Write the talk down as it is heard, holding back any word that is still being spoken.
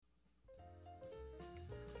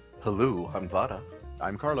Hello, I'm Vada,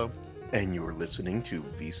 I'm Carlo. and you're listening to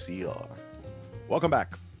VCR. Welcome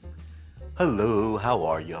back. Hello, how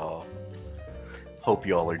are y'all? Hope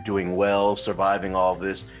y'all are doing well, surviving all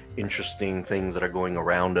this interesting things that are going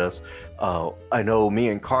around us. I know me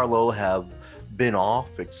and Carlo have been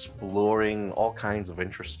off exploring all kinds of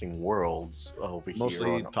interesting worlds over here Mostly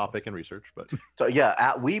on. topic and research, but So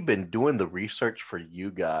yeah, we've been doing the research for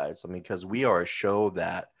you guys. I mean, because we are a show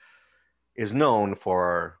that is known for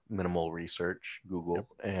our minimal research, yep. Google,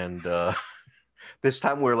 and this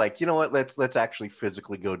time we're like, you know what? Let's actually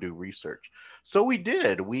physically go do research. So we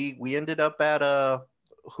did. We ended up at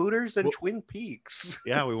Hooters and Well, Twin Peaks.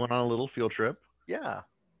 yeah, we went on a little field trip. Yeah.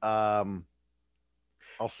 Um,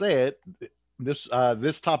 I'll say it.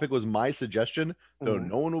 This topic was my suggestion, though Mhm.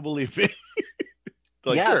 no one will believe me.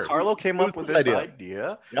 Like, Yeah, sure, Carlo came it was up with this this idea.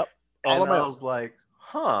 idea, Yep, all and on my I own. was like,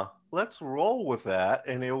 huh, let's roll with that,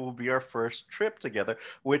 and it will be our first trip together,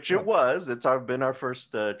 which it Yep, was. Been our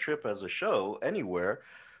first trip as a show anywhere.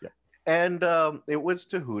 yep. And it was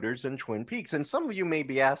to Hooters and Twin Peaks. And some of you may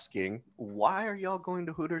be asking, why are y'all going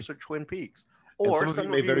to Hooters or Twin Peaks? And Or some of you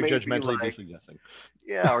some may of you very may be judgmentally be like, suggesting.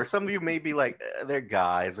 yeah, or some of you may be like, they're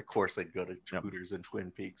guys. Of course they'd go to Yep. Hooters and Twin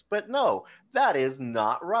Peaks. But no, that is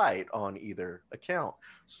not right on either account.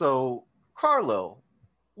 So, Carlo,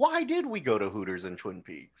 why did we go to Hooters and Twin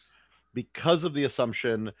Peaks? Because of the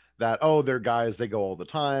assumption that, oh, they're guys, they go all the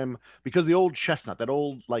time. Because the old chestnut, that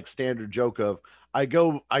old like standard joke of I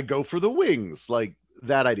go for the wings, like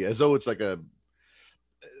that idea, as though it's like a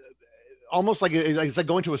almost like it's like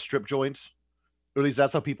going to a strip joint. Or at least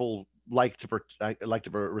that's how people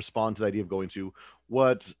respond to the idea of going to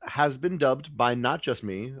what has been dubbed by not just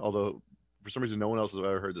me, although for some reason no one else has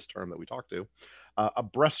ever heard this term that we talk to, a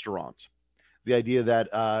restaurant. The idea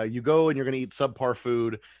that you go and you're going to eat subpar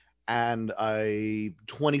food, and a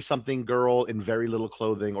 20-something girl in very little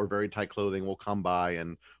clothing or very tight clothing will come by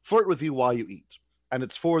and flirt with you while you eat, and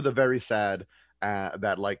it's for the very sad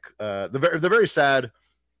the very sad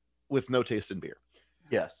with no taste in beer.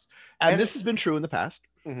 Yes. And And this has been true in the past.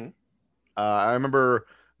 mhm, I remember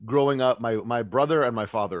growing up, my brother and my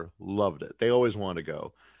father loved it. They always wanted to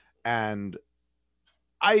go, and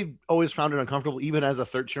I always found it uncomfortable, even as a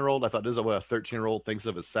 13-year-old. I thought this is what a 13-year-old thinks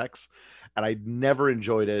of as sex, and I never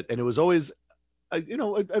enjoyed it. And it was always,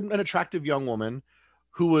 an attractive young woman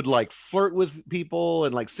who would like flirt with people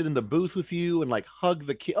and like sit in the booth with you and like hug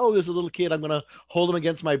the kid. Oh, there's a little kid. I'm gonna hold him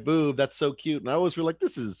against my boob. That's so cute. And I always feel like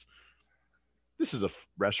this is a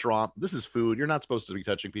restaurant. This is food. You're not supposed to be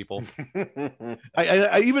touching people.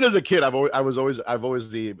 Even as a kid, I've always I'm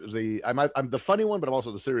the funny one, but I'm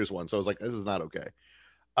also the serious one. So I was like, this is not okay.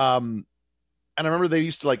 Um, and I remember they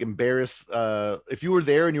used to like embarrass if you were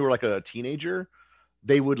there and you were like a teenager,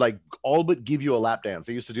 they would like all but give you a lap dance.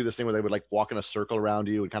 They used to do this thing where they would like walk in a circle around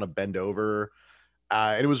you and kind of bend over,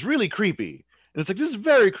 and it was really creepy. And it's like this is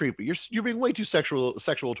very creepy. You're being way too sexual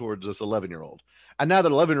towards this 11-year-old. And now that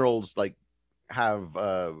 11-year-olds like have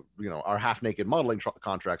are half naked modeling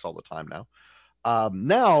contracts all the time now.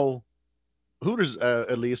 Now Hooters,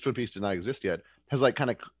 at least Twin Peaks did not exist yet, has like kind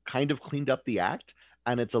of cleaned up the act,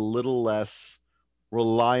 and it's a little less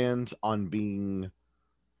reliant on being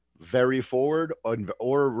very forward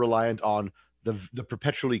or reliant on the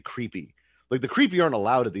perpetually creepy. Like the creepy aren't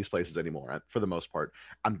allowed at these places anymore for the most part,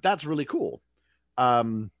 and that's really cool.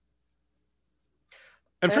 Um,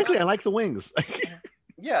 and and frankly, I like the wings.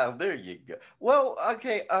 yeah, there you go. Well,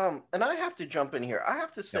 okay, and I have to jump in here. I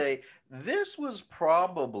have to Yep. say this was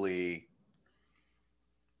probably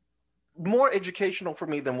more educational for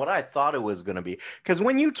me than what I thought it was going to be. Because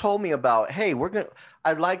when you told me about, hey,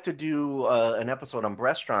 I'd like to do an episode on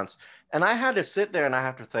restaurants, and I had to sit there and I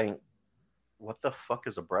have to think, what the fuck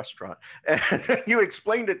is a restaurant? And you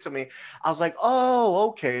explained it to me. I was like, oh,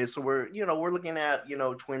 okay. So we're looking at,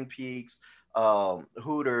 Twin Peaks,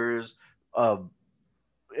 Hooters, uh,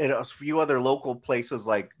 and a few other local places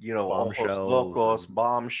like Ojos Bombshells Locos, and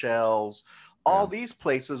Bombshells, all yeah. these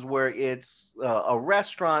places where it's a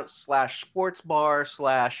restaurant slash sports bar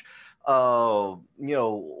slash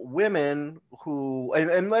women who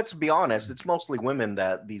and let's be honest, it's mostly women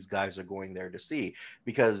that these guys are going there to see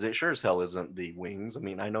because it sure as hell isn't the wings. I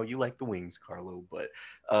mean, I know you like the wings, Carlo, but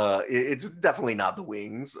it's definitely not the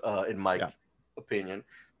wings in my Yeah. opinion,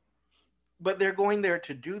 but they're going there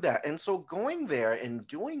to do that. And so going there and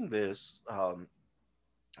doing this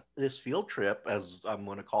field trip, as I'm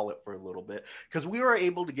going to call it for a little bit, because we were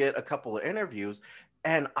able to get a couple of interviews,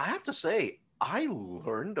 and I have to say I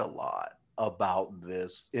learned a lot about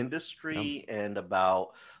this Yeah. industry and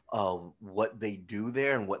about what they do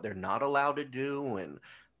there and what they're not allowed to do, and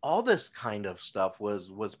all this kind of stuff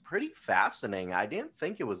was pretty fascinating. I didn't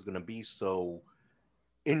think it was going to be so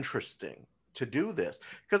interesting to do this,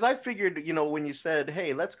 because I figured, when you said,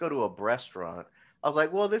 "Hey, let's go to a restaurant," I was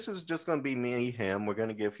like, "Well, this is just going to be me, him. We're going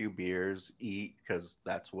to get a few beers, eat, because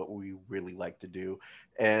that's what we really like to do,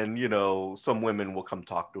 and some women will come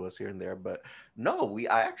talk to us here and there." But no,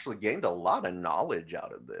 I actually gained a lot of knowledge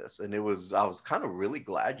out of this, and I was kind of really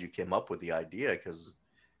glad you came up with the idea, because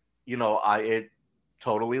it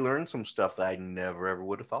totally learned some stuff that I never ever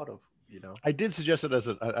would have thought of. I did suggest it as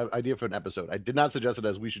an idea for an episode. I did not suggest it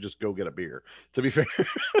as we should just go get a beer. To be fair,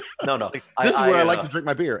 No, like, this is where I like to drink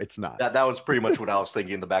my beer. It's not. That was pretty much what I was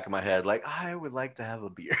thinking in the back of my head. Like, I would like to have a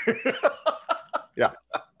beer. Yeah.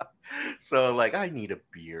 So like, I need a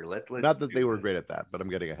beer. Let's not that they were great at that, but I'm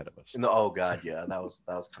getting ahead of us. No, oh god, yeah, that was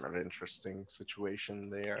kind of an interesting situation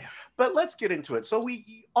there. Yeah. But let's get into it. So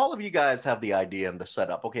all of you guys have the idea and the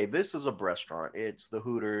setup. Okay, this is a restaurant. It's the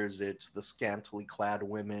Hooters. It's the scantily clad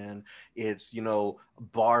women. It's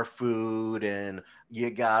bar food, and you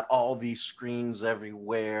got all these screens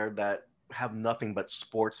everywhere that have nothing but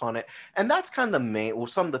sports on it. And that's kind of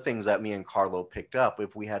some of the things that me and Carlo picked up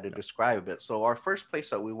if we had to describe it. So our first place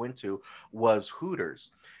that we went to was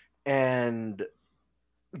Hooters. And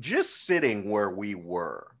just sitting where we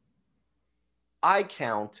were, I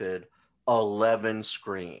counted 11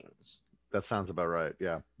 screens. That sounds about right.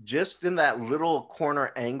 Yeah. Just in that little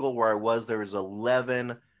corner angle where I was, there was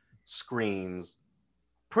 11 screens,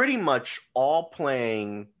 pretty much all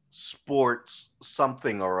playing sports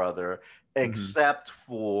something or other, except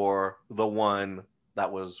for the one that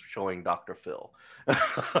was showing Dr. Phil.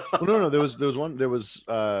 Well, no, there was one. There was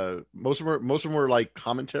most of them were like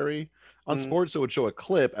commentary on sports, so it would show a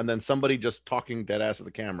clip and then somebody just talking dead ass at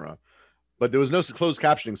the camera. But there was no closed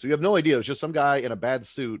captioning, so you have no idea. It was just some guy in a bad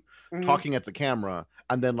suit talking at the camera,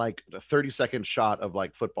 and then like a 30-second shot of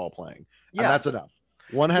like football playing. Yeah, and that's enough.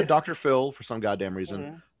 One had Dr. Phil for some goddamn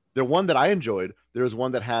reason. The one that I enjoyed, there was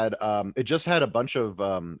one that had it just had a bunch of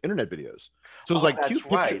internet videos. So it was like cute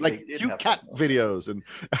cat videos and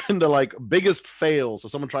the like biggest fails. So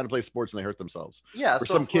someone trying to play sports and they hurt themselves. Yeah. Or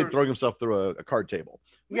some kid throwing himself through a card table.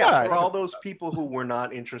 Yeah, for all those people who were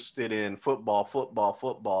not interested in football,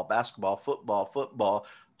 basketball,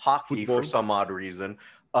 hockey for some odd reason,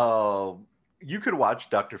 you could watch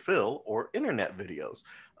Dr. Phil or internet videos.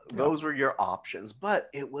 Those were your options, but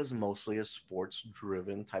it was mostly a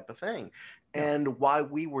sports-driven type of thing. And while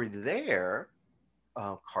we were there,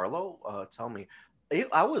 Carlo, tell me,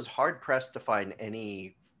 I was hard-pressed to find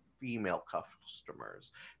any female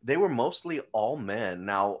customers. They were mostly all men.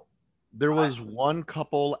 Now, there was one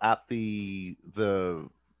couple at the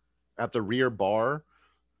rear bar,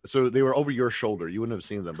 so they were over your shoulder. You wouldn't have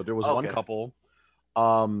seen them, but there was one couple,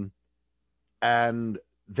 and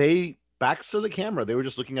they backs to the camera. They were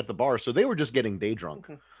just looking at the bar, so they were just getting day drunk.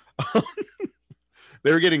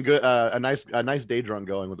 They were getting good, a nice day drunk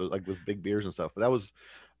going with big beers and stuff. But that was,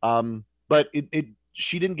 but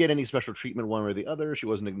she didn't get any special treatment one way or the other. She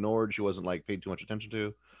wasn't ignored. She wasn't like paid too much attention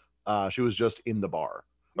to. She was just in the bar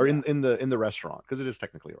or in the restaurant, because it is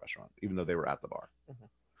technically a restaurant, even though they were at the bar.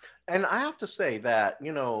 And I have to say that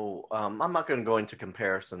I'm not going to go into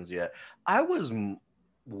comparisons yet. I was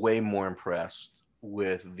way more impressed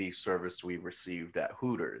with the service we received at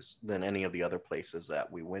Hooters than any of the other places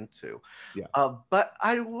that we went to. Yeah. But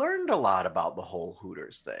I learned a lot about the whole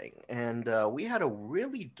Hooters thing. And we had a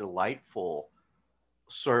really delightful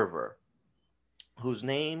server whose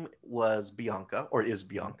name was Bianca, or is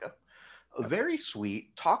Bianca. Very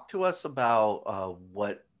sweet. Talked to us about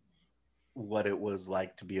what it was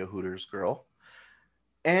like to be a Hooters girl.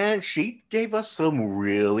 And she gave us some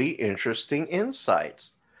really interesting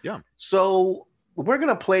insights. Yeah. So we're going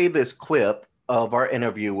to play this clip of our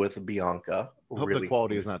interview with Bianca. I hope the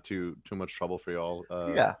quality is not too much trouble for y'all.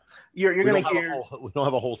 Yeah. You're going to hear... We don't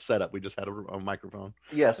have a whole setup. We just had a microphone.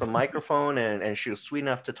 Yes, a microphone, and she was sweet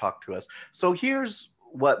enough to talk to us. So here's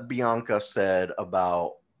what Bianca said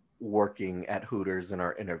about working at Hooters in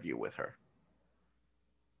our interview with her.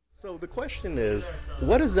 So the question is,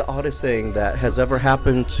 what is the oddest thing that has ever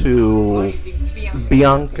happened to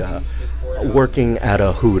Bianca working at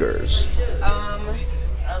a Hooters?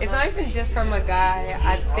 It's not even just from a guy.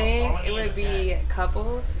 I think it would be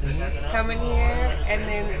couples coming here, and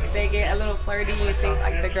then they get a little flirty. You think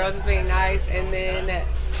like the girl's just being nice, and then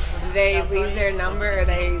they leave their number, or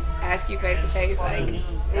they ask you face to face, like,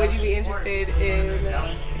 would you be interested in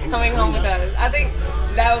coming home with us? I think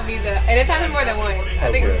that would be and it's happened more than once.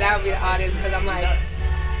 I think that would be the oddest, because I'm like,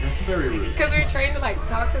 That's very rude. Because we're trained to like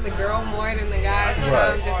talk to the girl more than the guy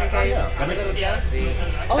sometimes, just in case a little jealousy.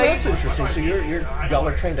 Oh, So that's interesting. So y'all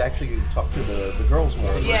are trained to actually talk to the girls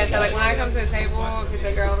more. yeah, so like when I come to the table, if it's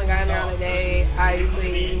a girl and a guy and they're on a date, I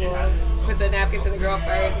usually will put the napkin to the girl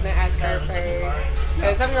first and then ask her first.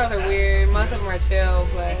 Because some girls are weird, most of them are chill,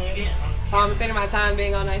 but so I'm spending my time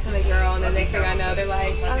being all nice to the girl, and the next thing I know, they're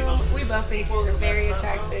like, oh, we both think you're very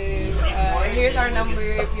attractive. Here's our number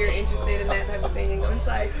if you're interested in that type of thing. I'm just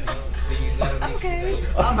like, okay.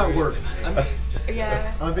 I'm at work.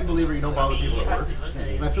 Yeah. I'm a big believer you don't bother people at work.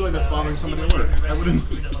 And I feel like that's bothering somebody at work. I wouldn't.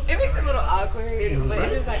 It makes it a little awkward, but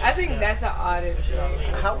it's just like, I think that's the oddest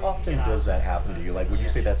thing. How often does that happen to you? Like, would you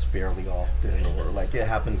say that's fairly often, or like it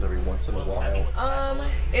happens every once in a while?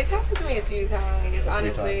 It's happened to me a few times,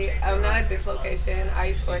 honestly. I'm not at this location. I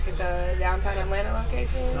used to work at the downtown Atlanta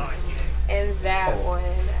location, and that one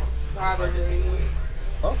probably.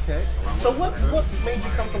 Okay. So what made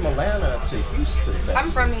you come from Atlanta to Houston, Texas? I'm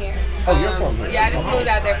from here. Oh, you're from here. Yeah, I just moved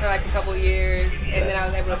out there for like a couple years, and then I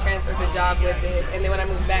was able to transfer the job with it. And then when I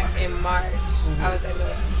moved back in March, I was able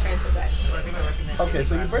to transfer that. Okay,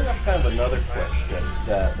 so you bring up kind of another question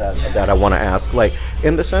that I want to ask, like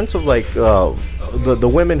in the sense of like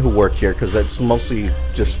the women who work here, because it's mostly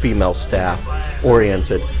just female staff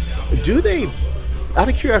oriented. Do they, out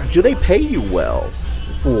of curiosity, do they pay you well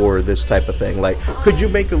for this type of thing? Like, could you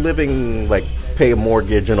make a living, like pay a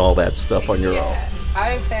mortgage and all that stuff on your own?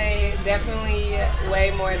 I would say definitely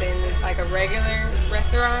way more than just like a regular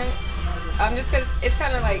restaurant. Just because it's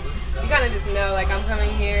kind of like, you kind of just know, like, I'm coming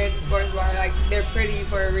here, it's a sports bar, like, they're pretty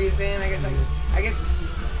for a reason. I guess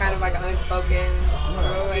kind of like an unspoken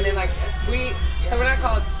rule. And then, like, so we're not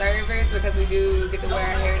called servers because we do get to wear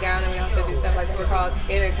our hair down and we don't have to do stuff like that. We're called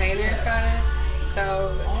entertainers, kind of.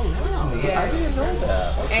 So, yeah. I didn't know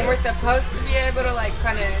that. Okay. And we're supposed to be able to like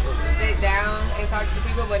kind of sit down and talk to the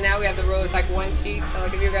people, but now we have the rule, it's like one cheek. So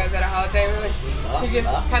like if you guys at a hall table, you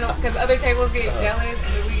just kind of, because other tables get jealous,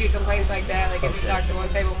 we get complaints like that, like if you talk to one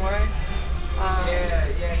table more.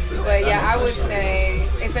 But yeah, I would say,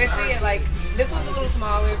 especially at like, this one's a little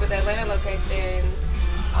smaller, but the Atlanta location,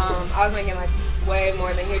 I was making like way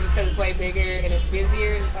more than here just because it's way bigger and it's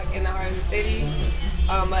busier. It's like in the heart of the city.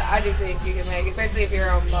 But I do think you can make, especially if you're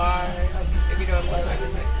on bar, like if you're doing blow,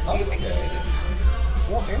 you can make it really good.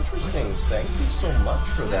 Well, interesting. Thank you so much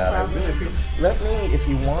for that. I really appreciate. Let me, if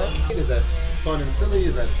you want. Is that fun and silly?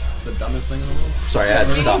 Is that the dumbest thing in the world? Sorry, I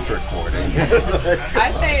had stopped recording.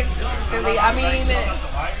 I say it's silly. I mean,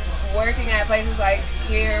 working at places like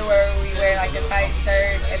here where we wear like a tight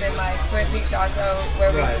shirt, and then like Twin Peaks also,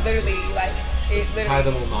 where we literally like. Tie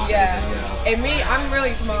the little knot. Yeah. And me, I'm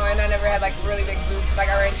really small and I never had like really big boobs. Like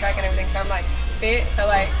I ran track and everything, so I'm like fit. So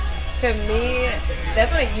like to me,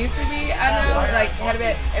 that's what it used to be. I know, like had to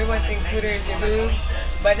be, everyone thinks Hooters your boobs,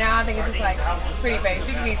 but now I think it's just like pretty face.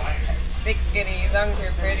 You can be thick, skinny, as long as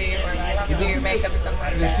you're pretty or like you do your makeup or something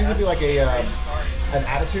like that. There seems to be like an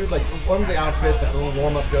attitude, like one of the outfits, like the little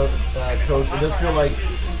warm up coats. It does feel like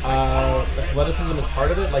athleticism is part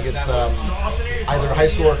of it. Like it's either high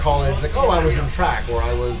school or college. Like, oh, I was in track, or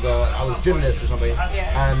I was gymnast or something.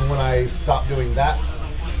 Yeah. And when I stopped doing that,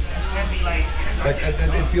 like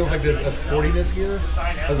it feels like there's a sportiness here,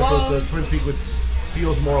 as opposed to Twin Peaks, which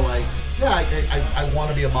feels more like, yeah, I want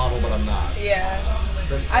to be a model, but I'm not. Yeah.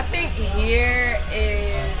 I think here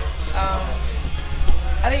is,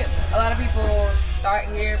 I think a lot of people start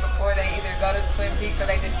here before they either go to Twin Peaks or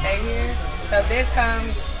they just stay here. So this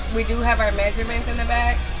comes, we do have our measurements in the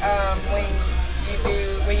back.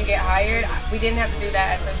 When you get hired, we didn't have to do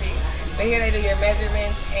that at Twin Peaks. But here they do your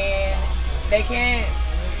measurements, and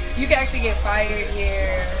you can actually get fired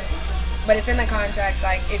here, but it's in the contracts,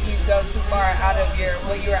 like if you go too far out of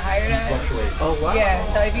what you were hired at. Oh, wow. Yeah,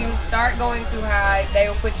 so if you start going too high, they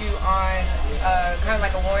will put you on kind of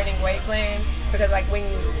like a warning weight plan, because like when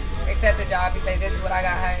you accept the job, you say, this is what I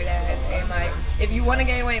got hired as, and like if you want to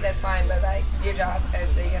gain weight, that's fine, but like your job says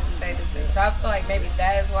that you have to stay the same. So I feel like maybe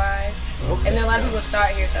that is why. Okay. And then a lot of people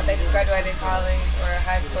start here, so if they just graduated college or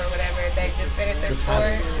high school or whatever, they just finished their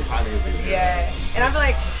tour. The timing is easier. Yeah, and I feel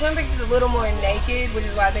like Twin Peaks is a little more naked, which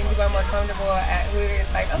is why I think people are more comfortable at Hooters.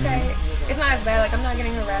 Like, okay, it's not as bad. Like, I'm not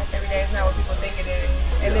getting harassed every day. It's not what people think it is.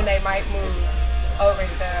 And then they might move over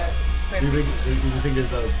to Twin Peaks. Do you think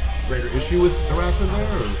there's a greater issue with harassment there,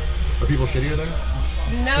 or are people shittier there?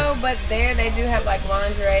 No, but there they do have like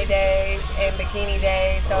lingerie days and bikini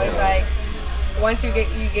days. So it's like once you get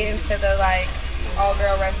into the like all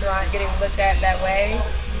girl restaurant, getting looked at that way.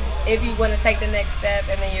 If you want to take the next step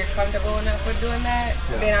and then you're comfortable enough with doing that,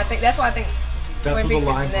 then I think that's why I think that's Twin what Peaks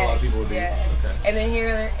the line is for a lot of people would be. Yeah. Okay. And then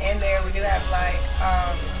here and there we do have like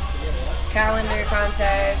calendar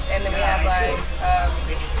contest, and then we have like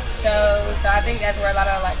shows. So I think that's where a lot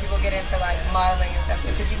of like people get into like modeling and stuff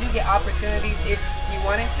too, because you do get opportunities if you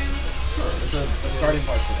wanted to. Sure, it's a starting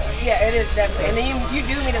point for that. Yeah, it is definitely. And then you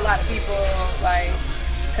do meet a lot of people, like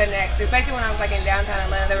connect. Especially when I was like in downtown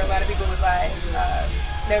Atlanta, there were a lot of people with like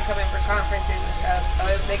they would come in for conferences and stuff. So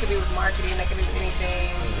they could be with marketing, they could be with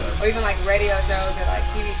anything, or even like radio shows or like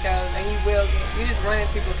TV shows. And you just run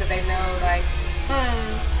into people because they know like,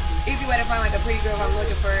 easy way to find like a pretty girl if I'm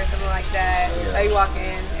looking for something like that. So you walk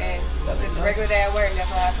in and just a regular day at work,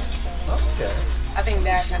 that's what happens. So Okay. I think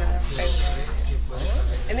that kind of plays a role.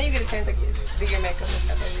 And then you get a chance to do your makeup and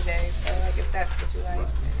stuff every day. So like if that's what you like,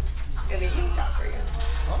 it'll be a good job for you.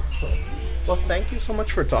 Awesome. Well, thank you so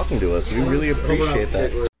much for talking to us. We really appreciate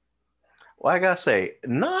that. Well, I gotta say,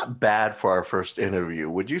 not bad for our first interview.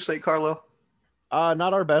 Would you say, Carlo?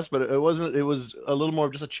 Not our best, but it wasn't. It was a little more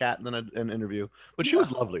of just a chat than an interview. But she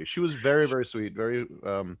was lovely. She was very, very sweet, very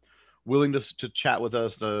willing to chat with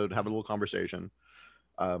us, to have a little conversation.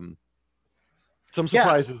 Some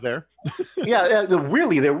surprises there. Yeah, there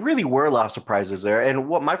really were a lot of surprises there. And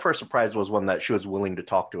what my first surprise was one that she was willing to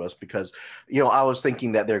talk to us, because, I was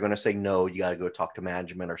thinking that they're going to say, no, you got to go talk to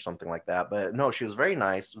management or something like that. But no, she was very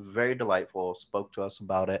nice, very delightful, spoke to us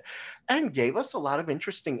about it, and gave us a lot of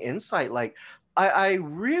interesting insight. Like, I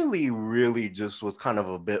really, really just was kind of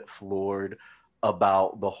a bit floored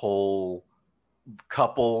about the whole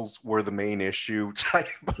couples were the main issue type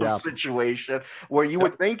of situation, where you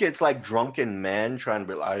would think it's like drunken men trying to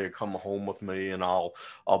be like, hey, come home with me and I'll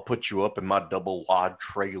put you up in my double wide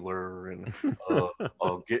trailer and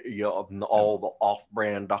I'll get you all the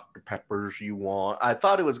off-brand Dr. Peppers you want. I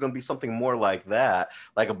thought it was going to be something more like that,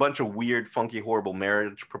 like a bunch of weird, funky, horrible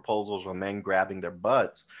marriage proposals or men grabbing their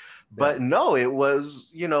butts. But no, it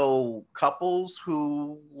was, couples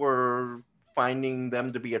who were finding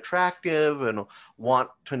them to be attractive and want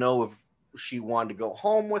to know if she wanted to go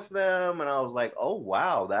home with them. And I was like, oh,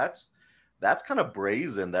 wow, that's kind of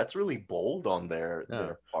brazen. That's really bold on their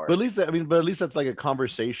part. But at least that's like a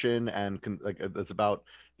conversation, and it's about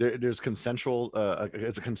there's consensual.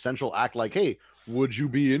 It's a consensual act. Like, hey, would you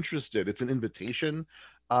be interested? It's an invitation.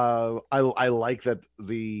 I like that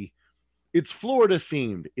it's Florida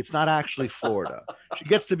themed. It's not actually Florida. She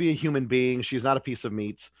gets to be a human being. She's not a piece of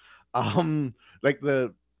meat. Like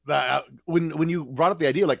when you brought up the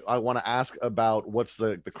idea, like I want to ask about what's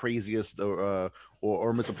the craziest or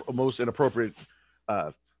most inappropriate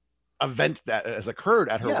event that has occurred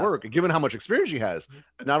at her work, given how much experience she has,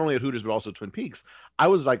 not only at Hooters but also Twin Peaks. I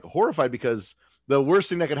was like horrified, because the worst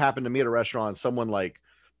thing that could happen to me at a restaurant, someone like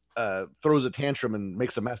throws a tantrum and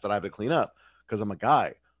makes a mess that I have to clean up because I'm a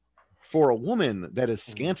guy. For a woman that is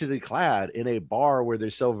scantily clad in a bar where they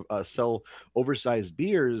sell oversized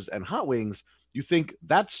beers and hot wings, you think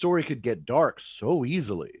that story could get dark so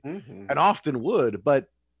easily, and often would. But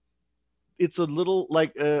it's a little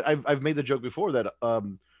like I've made the joke before that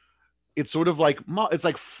it's sort of like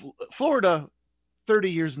Florida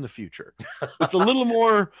 30 years in the future. It's a little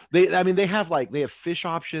more. They have fish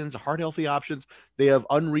options, heart healthy options. They have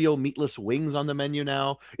unreal meatless wings on the menu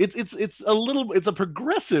now. It's a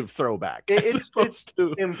progressive throwback. It's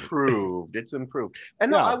improved. It's improved.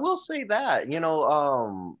 And no, I will say that,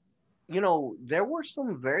 there were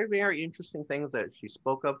some very, very interesting things that she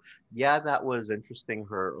spoke of. Yeah, that was interesting,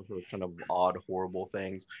 her kind of odd, horrible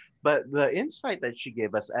things. But the insight that she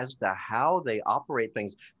gave us as to how they operate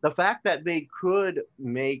things, the fact that they could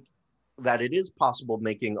that it is possible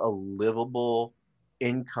making a livable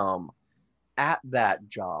income at that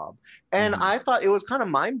job. And I thought it was kind of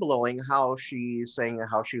mind-blowing how she's saying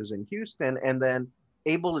how she was in Houston and then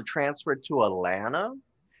able to transfer to Atlanta.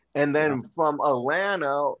 And then from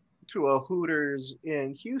Atlanta to a Hooters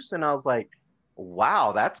in Houston, I was like,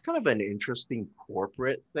 wow, that's kind of an interesting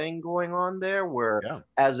corporate thing going on there, where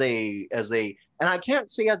as a and I can't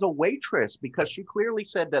say as a waitress, because she clearly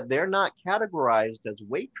said that they're not categorized as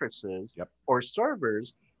waitresses or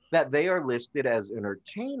servers, that they are listed as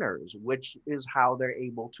entertainers, which is how they're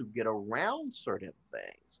able to get around certain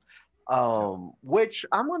things. Which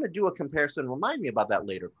I'm going to do a comparison. Remind me about that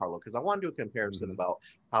later, Carlo, because I want to do a comparison about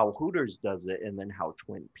how Hooters does it and then how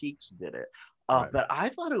Twin Peaks did it. But I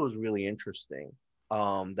thought it was really interesting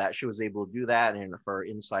that she was able to do that, and her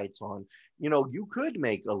insights on, you could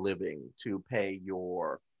make a living to pay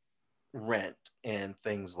your rent and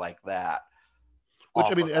things like that. Which,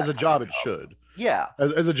 I mean, as a job, it should. Yeah.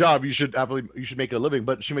 As a job, you should make a living,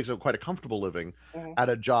 but she makes quite a comfortable living at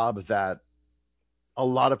a job that a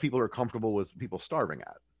lot of people are comfortable with people starving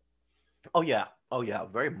at. Oh yeah,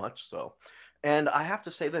 very much so. And I have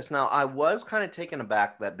to say this now, I was kind of taken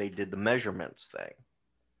aback that they did the measurements thing.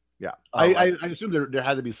 Yeah, Like, I assume there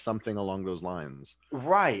had to be something along those lines.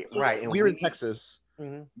 right, So right. And we're in Texas.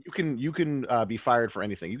 Mhm, You can be fired for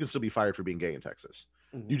anything. You can still be fired for being gay in Texas.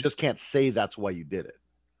 mhm. You just can't say that's why you did it.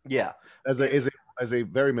 Yeah. As a as a as a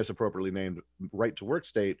very misappropriately named right to work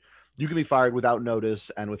state, you can be fired without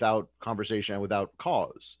notice and without conversation and without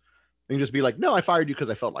cause. And you just be like, no, I fired you because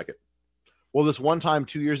I felt like it. Well, this one time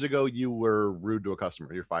 2 years ago, you were rude to a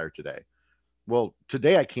customer. You're fired today. Well,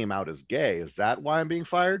 today I came out as gay. Is that why I'm being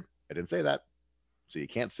fired? I didn't say that. So you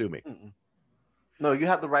can't sue me. Mm-mm. No, you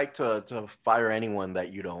have the right to fire anyone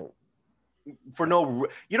that you don't for no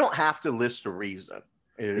you don't have to list a reason.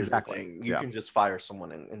 It is the Exactly. thing. You Yeah. can just fire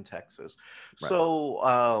someone in Texas. Right.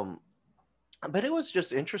 So but it was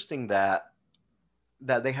just interesting that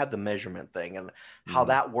they had the measurement thing, and how Mhm.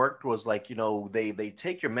 that worked was like, they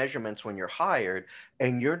take your measurements when you're hired,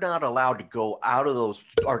 and you're not allowed to go out of those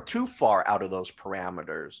or too far out of those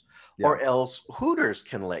parameters, Yeah. or else Hooters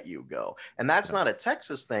can let you go. And that's Yeah. not a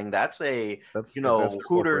Texas thing. That's a That's their Hooters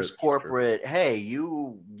corporate structure. corporate, hey,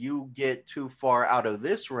 you get too far out of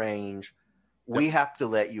this range, we have to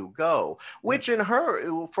let you go. Which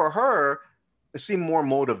for her, it seemed more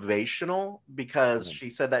motivational because Mhm. she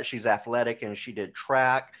said that she's athletic and she did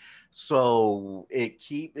track, so it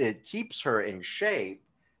keeps her in shape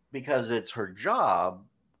because it's her job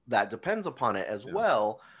that depends upon it as Yeah.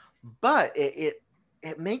 well. But it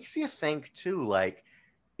makes you think too, like,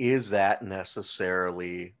 is that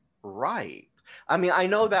necessarily right? I mean, I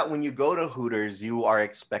know that when you go to Hooters, you are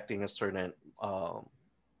expecting a certain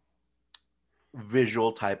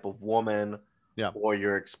visual type of woman, Yeah. or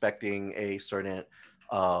you're expecting a certain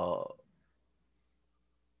uh,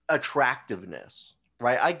 attractiveness,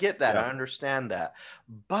 right? I get that, Yeah. I understand that,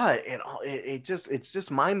 but it's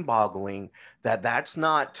just mind boggling that that's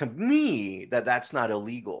not, to me, that's not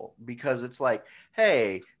illegal, because it's like,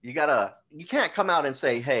 hey, you can't come out and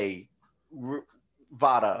say, hey,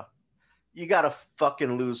 Vada, you gotta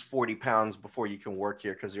fucking lose 40 pounds before you can work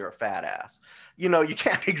here because you're a fat ass. You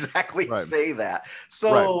can't exactly Right. say that. Right.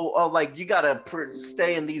 So, like, you gotta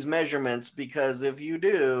stay in these measurements, because if you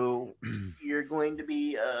do, you're going to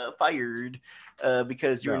be fired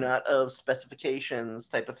because you're Yeah. not of specifications,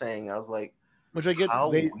 type of thing. I was like, Which I get.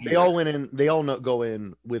 how They weird. all went in. They all go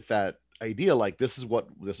in with that idea, like this is what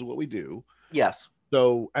we do. Yes.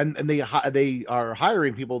 So and they are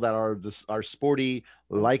hiring people that are sporty,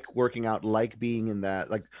 like working out, like being in that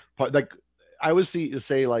like I always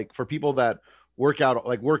say like for people that work out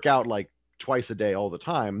like twice a day all the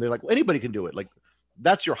time, they're like, well, anybody can do it. Like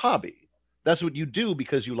that's your hobby. That's what you do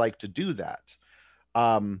because you like to do that.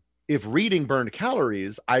 If reading burned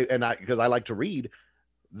calories, I because I like to read,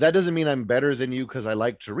 that doesn't mean I'm better than you because I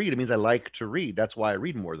like to read. It means I like to read. That's why I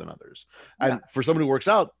read more than others. Yeah. And for someone who works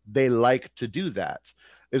out, they like to do that.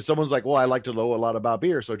 If someone's like, "Well, I like to know a lot about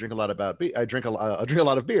beer, so I drink a lot about beer. I drink a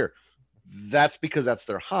lot of beer," that's because that's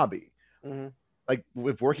their hobby. Hmm. Like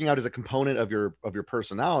if working out is a component of your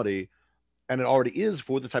personality, and it already is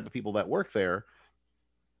for the type of people that work there,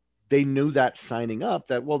 they knew that signing up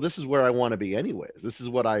that, well, this is where I want to be anyways. This is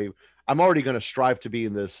what I'm already going to strive to be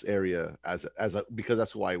in this area as a because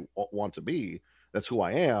that's who I want to be. That's who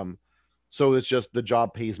I am. So it's just the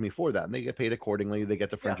job pays me for that, and they get paid accordingly. They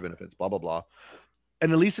get the fringe Yeah. benefits, blah blah blah,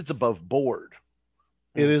 and at least it's above board.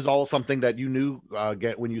 It Mhm. is all something that you knew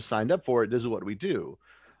get when you signed up for it. This is what we do,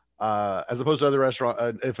 as opposed to other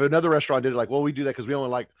restaurant. If another restaurant did it, like, well, we do that because we only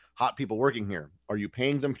like hot people working here. Are you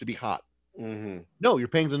paying them to be hot? Hmm. No, you're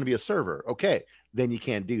paying them to be a server. Okay, then you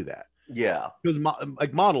can't do that Yeah. because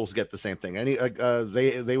like models get the same thing. Any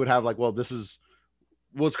they would have like, well, this is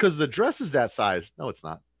it's because the dress is that size. No, it's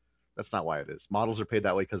not. That's not why it is. Models are paid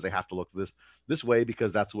that way because they have to look this way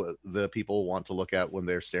because that's what the people want to look at when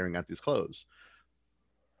they're staring at these clothes.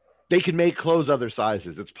 They can make clothes other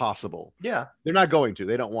sizes. It's possible. Yeah. They're not going to.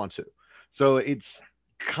 They don't want to. So it's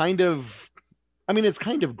kind of, I mean, it's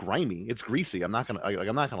kind of grimy. It's greasy. I'm not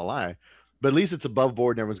gonna lie, but at least it's above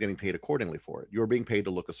board and everyone's getting paid accordingly for it. You're being paid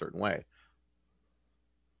to look a certain way.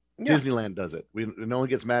 Yeah. Disneyland does it. No one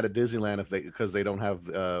gets mad at Disneyland because they don't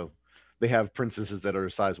have they have princesses that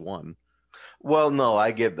are size 1. Well, no,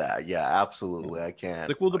 I get that. Yeah, absolutely. Yeah. I can't. It's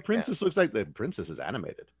like, well, the I can't. princess looks like the princess is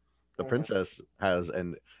animated. The Mhm. princess has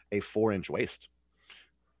a 4-inch waist.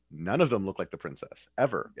 None of them look like the princess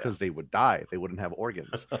ever because they would die. They wouldn't have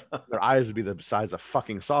organs. Their eyes would be the size of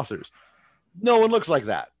fucking saucers. No one looks like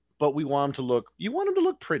that. But we want them to look. You want them to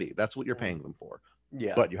look pretty. That's what you're paying them for.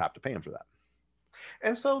 Yeah. But you have to pay them for that.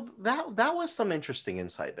 And so that was some interesting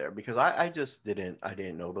insight there, because I just didn't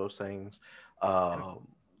know those things.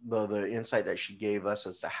 The insight that she gave us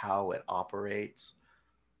as to how it operates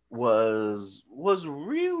was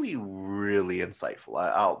really really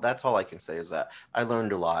insightful. That's all I can say is that I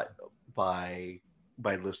learned a lot by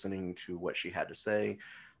listening to what she had to say,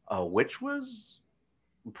 which was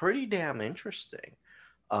pretty damn interesting.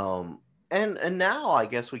 Um, and now I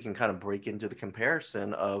guess we can kind of break into the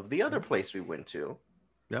comparison of the other place we went to.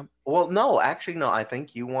 Yep. Well, no, actually, no. I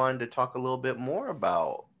think you wanted to talk a little bit more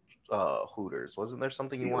about Hooters. Wasn't there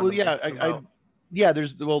something you wanted Well, to yeah, mention I about? yeah.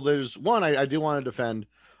 There's one I do want to defend.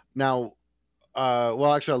 Now,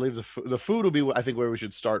 well, actually, I'll leave the food will be I think where we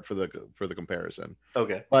should start for the comparison.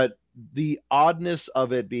 Okay. But the oddness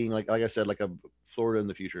of it being like I said, like a Florida in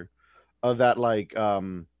the future, of that like I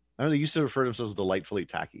know they used to refer to themselves as delightfully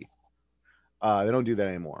tacky. They don't do that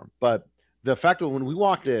anymore. But the fact that when we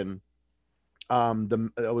walked in, I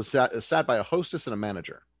was sat by a hostess and a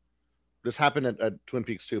manager. This happened at Twin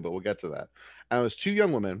Peaks too, but we'll get to that. And it was two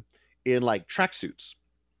young women in like tracksuits.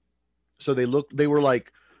 So they were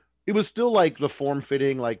like, it was still like the form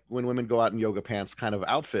fitting, like when women go out in yoga pants kind of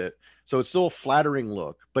outfit. So it's still a flattering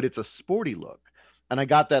look, but it's a sporty look. And I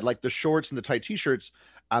got that like the shorts and the tight t-shirts,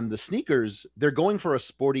 the sneakers, they're going for a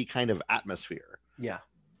sporty kind of atmosphere. Yeah.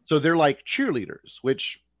 So they're like cheerleaders,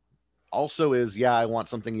 which also is, yeah, I want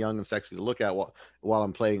something young and sexy to look at while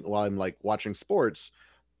I'm like watching sports.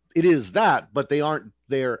 It is that, but they aren't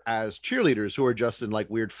there as cheerleaders who are just in like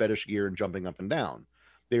weird fetish gear and jumping up and down.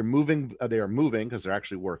 They're moving. They are moving because they're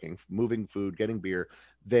actually working, moving food, getting beer.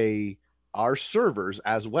 They are servers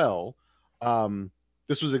as well.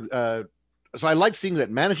 This was so I like seeing that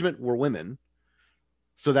management were women.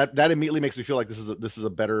 So that immediately makes me feel like this is a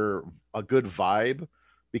good vibe,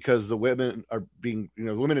 because the women are being,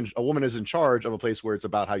 a woman is in charge of a place where it's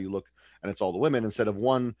about how you look and it's all the women, instead of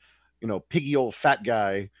one, piggy old fat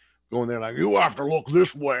guy going there like, you have to look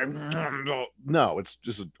this way. No, it's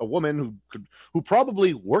just a woman who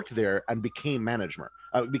probably worked there and became management.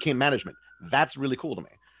 That's really cool to me.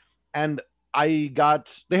 And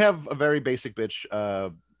they have a very basic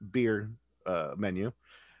bitch beer menu.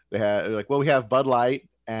 They had like, well, we have Bud Light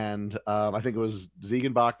and I think it was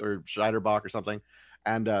Ziegenbach or Schneiderbach or something.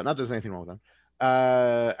 And not that there's anything wrong with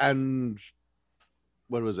them. And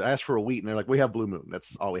what was it? I asked for a wheat, and they're like, we have Blue Moon.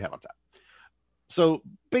 That's all we have on tap. So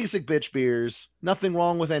basic bitch beers, nothing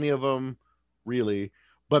wrong with any of them, really,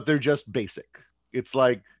 but they're just basic. It's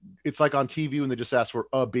like on TV when they just ask for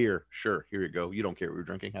a beer. Sure, here you go. You don't care what you're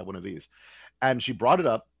drinking. Have one of these. And she brought it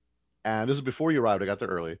up, and this is before you arrived. I got there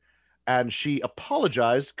early, and she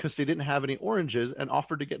apologized because they didn't have any oranges and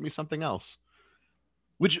offered to get me something else,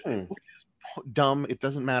 which is dumb. It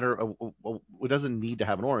doesn't matter. It doesn't need to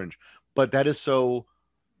have an orange, but that is so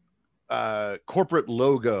corporate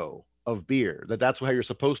logo of beer that's how you're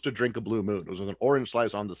supposed to drink a Blue Moon. It was with an orange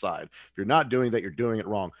slice on the side. If you're not doing that, you're doing it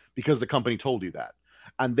wrong, because the company told you that,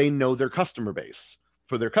 and they know their customer base.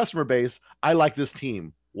 For their customer base, I like this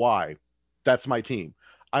team. Why? That's my team.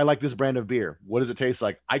 I like this brand of beer. What does it taste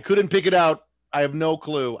like? I couldn't pick it out. I have no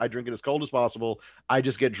clue. I drink it as cold as possible. I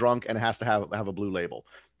just get drunk, and it has to have a blue label.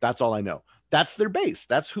 That's all I know. That's their base.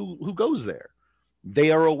 That's who goes there.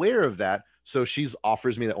 They are aware of that. So she's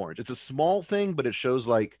offers me the orange. It's a small thing, but it shows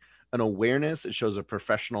like an awareness. It shows a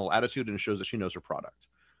professional attitude, and it shows that she knows her product.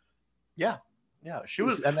 Yeah. She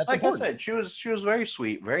was, and that's like important. I said, she was very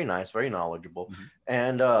sweet, very nice, very knowledgeable,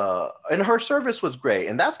 and her service was great,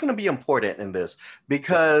 and that's going to be important in this,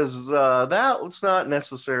 because that's not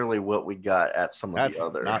necessarily what we got at some of the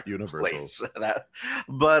other not universal places.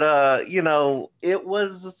 But it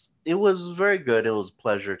was very good. It was a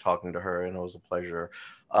pleasure talking to her, and it was a pleasure.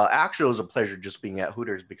 Actually, it was a pleasure just being at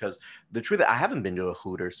Hooters, because the truth, I haven't been to a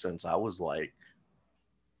Hooters since I was like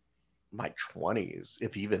my 20s,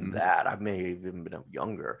 if even that. I may have even been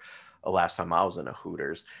younger last time I was in a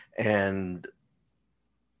Hooters. And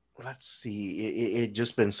let's see, it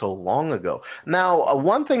just been so long ago. Now,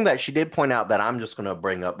 one thing that she did point out that I'm just going to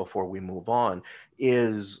bring up before we move on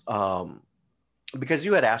is because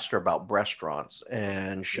you had asked her about restaurants,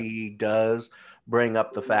 and she does bring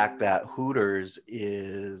up the fact that Hooters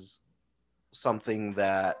is something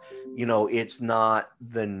that, it's not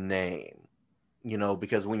the name.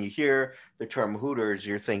 Because when you hear the term Hooters,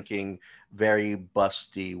 you're thinking very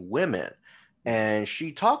busty women. And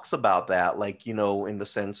she talks about that, like, in the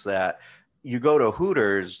sense that you go to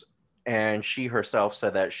Hooters, and she herself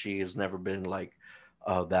said that she has never been like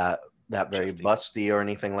that very busty or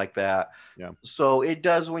anything like that. Yeah. So it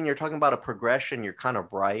does, when you're talking about a progression, you're kind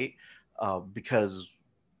of right, because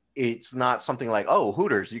it's not something like, oh,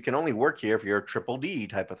 Hooters, you can only work here if you're a triple D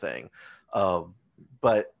type of thing.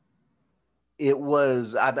 But it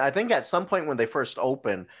was, I think at some point when they first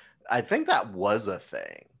opened, I think that was a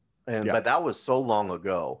thing. But that was so long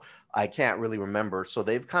ago. I can't really remember. So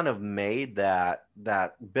they've kind of made that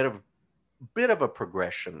bit of a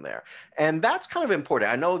progression there, and that's kind of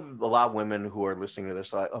important. I know a lot of women who are listening to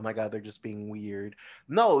this are like, oh my god, they're just being weird.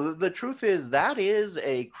 No, the truth is that is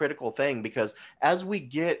a critical thing, because as we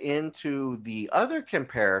get into the other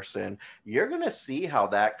comparison, you're going to see how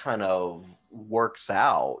that kind of works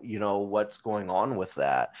out, what's going on with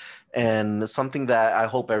that, and something that I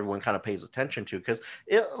hope everyone kind of pays attention to, because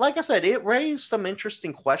it, like I said, it raised some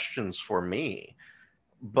interesting questions for me.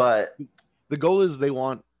 But the goal is they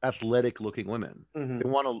want athletic looking women.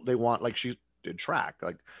 Mhm. They want like she did track,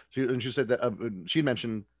 like she said that she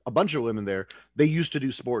mentioned a bunch of women there. They used to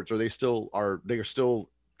do sports, or they still are.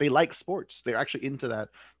 They like sports. They're actually into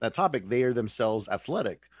that topic. They are themselves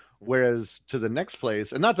athletic. Whereas to the next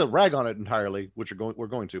place, and not to rag on it entirely, which we're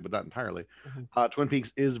going to, but not entirely. Mhm. Twin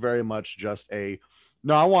Peaks is very much just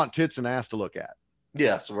no. I want tits and ass to look at.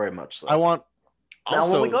 Yes, very much so. I want.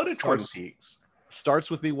 Now, when we go to starts, Twin Peaks,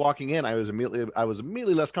 starts with me walking in. I was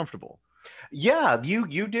immediately less comfortable. yeah,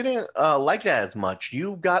 you didn't like that as much.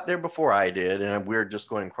 You got there before I did, and we are just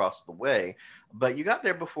going across the way. But you got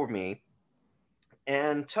there before me.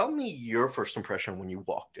 And tell me your first impression when you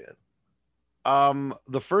walked in.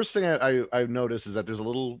 The first thing I noticed is that there's a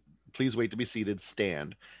little "please wait to be seated"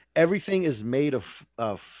 stand. Everything is made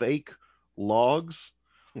of fake logs,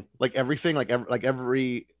 like everything, like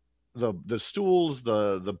every the stools,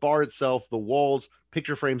 the bar itself, the walls,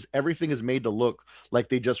 picture frames, everything is made to look like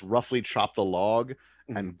they just roughly chopped a log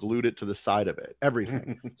and glued it to the side of it.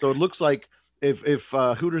 Everything. So it looks like if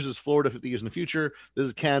Hooters is Florida 50 years in the future, this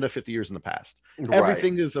is Canada 50 years in the past. Right.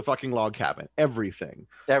 Everything is a fucking log cabin. Everything.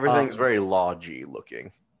 Everything's very lodgy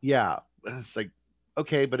looking. Yeah, it's like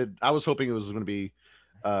okay, but I was hoping it was going to be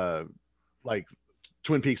like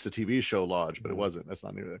Twin Peaks, the TV show lodge, but it wasn't. That's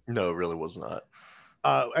not neither. No, it really was not.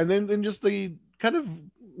 And then just the kind of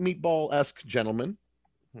meatball-esque gentleman,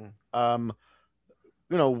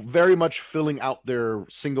 very much filling out their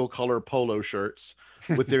single color polo shirts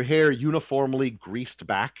with their hair uniformly greased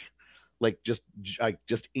back, like just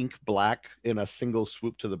ink black in a single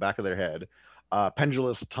swoop to the back of their head,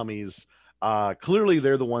 pendulous tummies. Clearly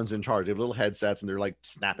they're the ones in charge. They have little headsets and they're like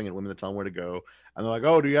snapping at women to tell them where to go. And they're like,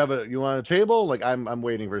 "Oh, you want a table?" Like I'm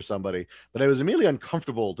waiting for somebody. But I was immediately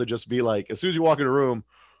uncomfortable to just be like, as soon as you walk in a room,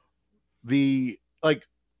 no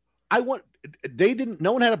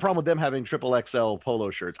one had a problem with them having triple XL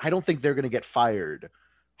polo shirts. I don't think they're going to get fired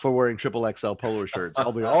for wearing triple XL polo shirts.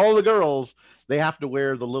 Although all the girls, they have to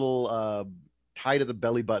wear the little tied at the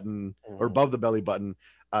belly button or above the belly button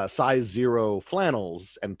size 0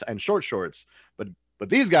 flannels and short shorts. But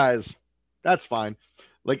these guys, that's fine.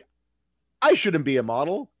 Like, I shouldn't be a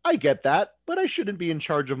model. I get that, but I shouldn't be in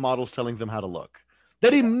charge of models telling them how to look.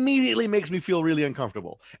 That immediately makes me feel really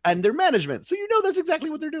uncomfortable. And their management, so that's exactly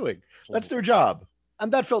what they're doing. That's their job.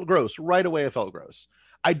 And that felt gross. Right away, it felt gross.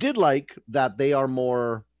 I did like that they are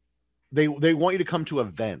more, they want you to come to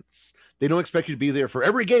events. They don't expect you to be there for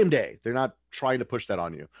every game day. They're not trying to push that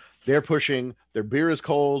on you. They're pushing, their beer is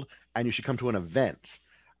cold, and you should come to an event.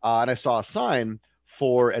 And I saw a sign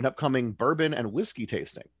for an upcoming bourbon and whiskey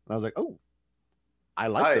tasting. And I was like, oh,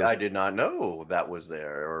 I did not know that was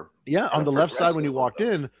there. Or yeah, on the left side when you walked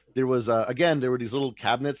in, there was there were these little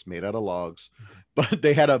cabinets made out of logs, but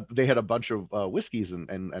they had a bunch of whiskeys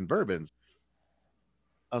and bourbons.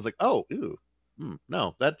 I was like, oh, ew,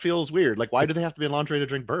 no, that feels weird. Like, why do they have to be in lingerie to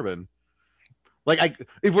drink bourbon? Like,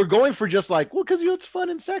 if we're going for just like, well, because it's fun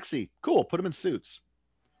and sexy, cool, put them in suits,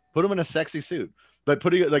 put them in a sexy suit. But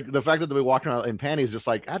putting like the fact that they're walking around in panties, just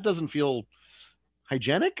like that doesn't feel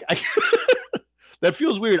hygienic. That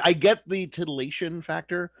feels weird. I get the titillation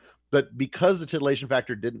factor, but because the titillation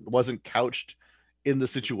factor wasn't couched in the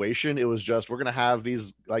situation, it was just we're gonna have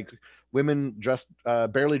these like women dressed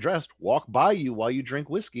barely dressed walk by you while you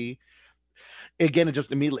drink whiskey. Again, it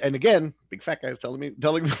just immediately, and again, big fat guys telling me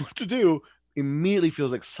what to do, immediately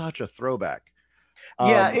feels like such a throwback.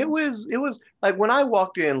 Yeah, it was like when I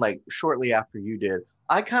walked in like shortly after you did,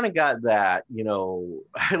 I kind of got that,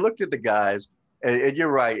 I looked at the guys and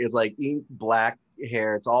you're right, it's like ink black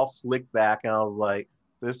hair, it's all slicked back, and I was like,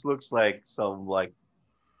 this looks like some like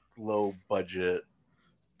low budget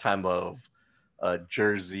time of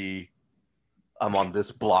Jersey, I'm on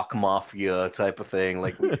this block mafia type of thing,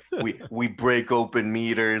 like we break open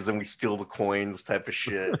meters and we steal the coins type of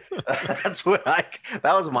shit. That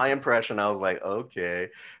was my impression. I was like, okay.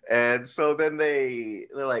 And so then they're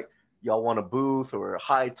like, y'all want a booth or a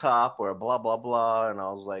high top or a blah blah blah, and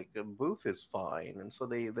I was like, a booth is fine. And so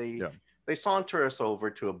they saunter us over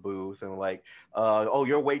to a booth and like, oh,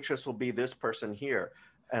 your waitress will be this person here.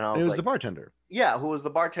 And I And was it was like, the bartender. yeah, who was the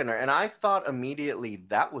bartender? And I thought immediately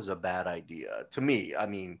that was a bad idea to me. I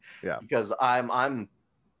mean, Yeah. because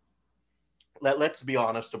let's be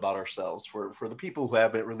honest about ourselves for the people who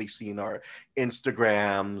haven't really seen our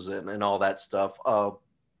Instagrams and all that stuff.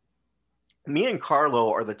 Me and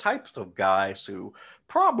Carlo are the types of guys who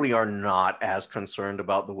probably are not as concerned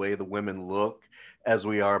about the way the women look as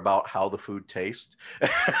we are about how the food tastes.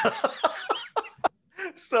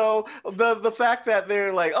 So the fact that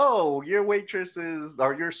they're like, oh, your waitress is,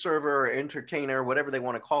 or your server or entertainer, whatever they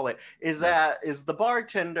want to call it, is the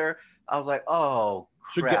bartender. I was like, oh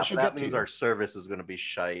crap, Should that get to means you. our service is going to be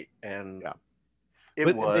shite, and Yeah. it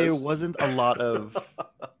But there was. wasn't a lot of,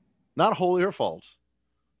 not wholly her fault,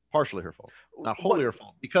 partially her fault, not wholly her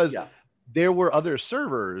fault, because Yeah. there were other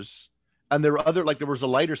servers, and there were other, like there was a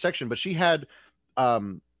lighter section, but she had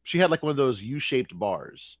like one of those U-shaped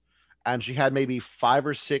bars, and she had maybe 5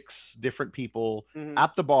 or 6 different people Mhm.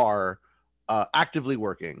 at the bar, actively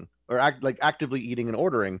working or actively eating and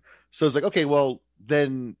ordering. So it's like, okay, well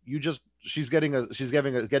then she's getting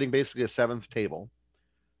basically a 7th table,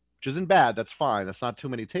 which isn't bad. That's fine. That's not too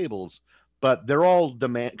many tables, but they're all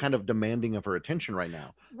demanding of her attention right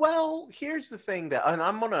now. Well, here's the thing that, and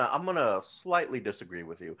I'm gonna slightly disagree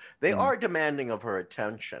with you. They Mhm. are demanding of her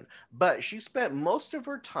attention, but she spent most of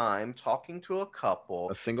her time talking to a couple,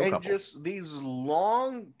 A single and couple. just these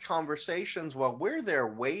long conversations while we're there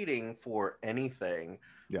waiting for anything.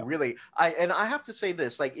 Yeah. Really, I have to say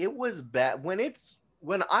this, like it was bad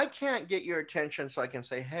when I can't get your attention, so I can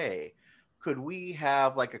say, hey, could we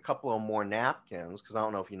have like a couple of more napkins? Because I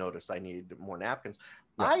don't know if you noticed, I need more napkins.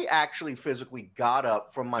 Yeah. I actually physically got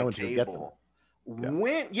up from my I went to go get them.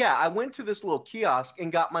 table, Yeah. I went to this little kiosk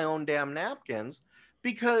and got my own damn napkins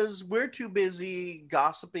because we're too busy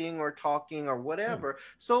gossiping or talking or whatever.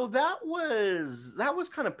 So that was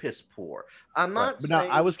kind of piss poor. I'm Right. not But saying.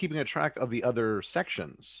 now I was keeping a track of the other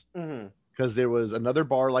sections, Mhm. because there was another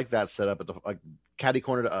bar like that set up at the catty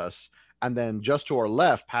corner to us, and then just to our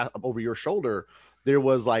left, over your shoulder, there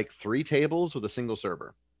was like 3 tables with a single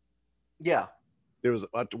server. Yeah. There was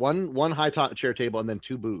one high top chair table and then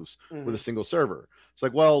 2 booths with a Mhm. single server. It's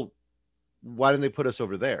like, well, why didn't they put us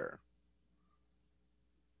over there?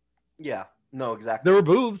 Yeah. No, exactly. There were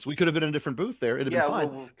booths. We could have been in a different booth there. It'd have been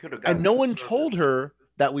fine. we could have And no one told her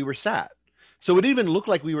that we were sat. So it even looked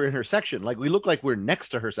like we were in her section. Like we looked like we're next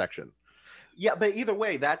to her section. Yeah, but either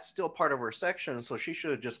way, that's still part of her section. So she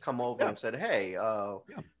should have just come over and said, "Hey,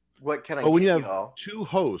 what can I?" But when you get have y'all? 2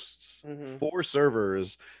 hosts, Mhm. 4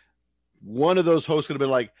 servers, one of those hosts could have been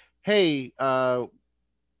like, "Hey,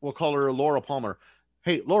 we'll call her Laura Palmer.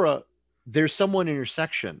 Hey, Laura, there's someone in your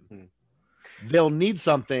section. They'll need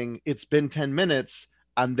something. It's been 10 minutes,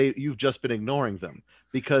 and you've just been ignoring them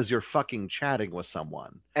because you're fucking chatting with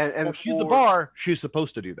someone." And Well, she's the bar. She's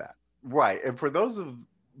supposed to do that. Right. And for those of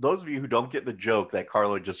you who don't get the joke that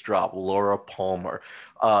Carlo just dropped, Laura Palmer,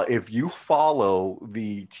 if you follow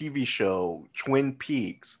the TV show Twin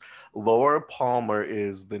Peaks, Laura Palmer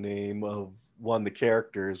is the name of one of the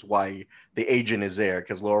characters, why the agent is there,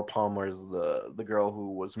 because Laura Palmer is the girl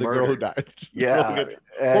who was The murdered. girl who died. Yeah.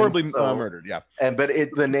 Horribly And so- murdered. Yeah. but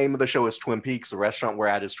the name of the show is Twin Peaks. The restaurant we're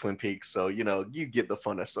at is Twin Peaks. So, you get the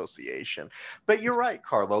fun association. But you're right,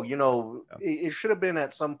 Carlo. It should have been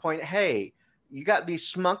at some point, hey, you got these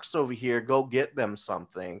schmucks over here, go get them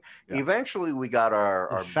something. Yeah. Eventually, we got our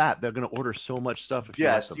They're fat. They're going to order so much stuff. If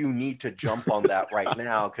yes, you you need to jump on that right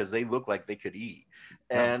now because they look like they could eat.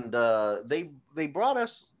 Yeah. And they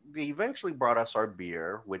eventually brought us our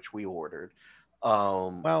beer, which we ordered.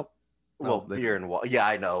 Well, Beer and water. Yeah,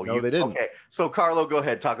 I know. No, they didn't. Okay, so Carlo, go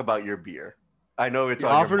ahead. Talk about your beer. I know it's you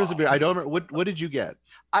on your offered us a mug. beer. I don't know. What did you get?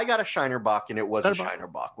 I got a Shiner Bock, and it was a Shiner Bock. Shiner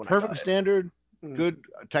Bock when I Perfect got it. standard, Mm. good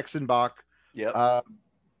Texan Bock. Yep.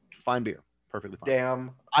 Fine beer. Perfectly fine.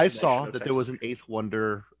 Damn. I nation saw of that there Texas. was an Eighth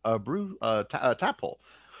Wonder brew tap hole.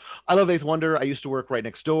 I love Eighth Wonder. I used to work right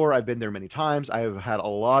next door. I've been there many times. I have had a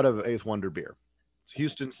lot of Eighth Wonder beer. It's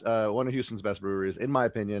Houston's one of Houston's best breweries, in my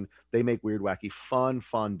opinion. They make weird, wacky,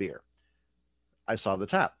 fun beer. I saw the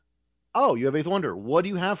tap. Oh, you have Eighth Wonder. What do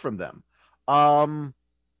you have from them? Well,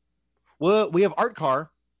 we have Art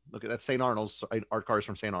Car. Look at that, St. Arnold's. Art Car is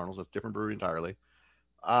from St. Arnold's. That's a different brewery entirely.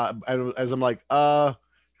 As I'm like, he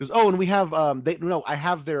goes, oh, and we have I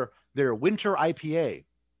have their winter IPA.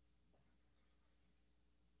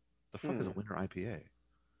 The fuck is a winter IPA?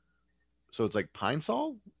 So it's like Pine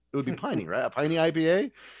Sol? It would be piney, right? A piney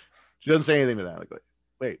IPA? She doesn't say anything to that. Like,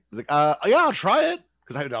 wait. Like, yeah, I'll try it.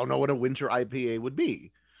 Because I don't know what a winter IPA would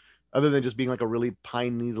be. Other than just being like a really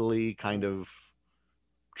pine needly kind of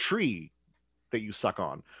tree that you suck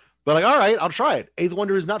on. But like, all right, I'll try it. Eighth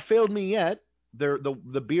Wonder has not failed me yet.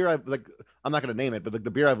 the beer I've like, I'm not going to name it, but the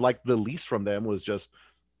beer I've liked the least from them was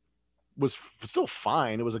still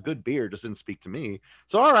fine. It was a good beer, just didn't speak to me.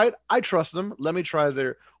 So all right, I trust them. Let me try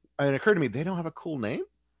their. And it occurred to me they don't have a cool name,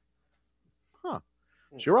 huh?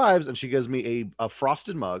 She arrives and she gives me a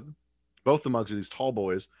frosted mug. Both the mugs are these tall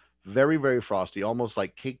boys, very very frosty, almost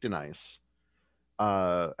like caked in ice.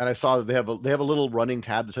 And I saw that they have a little running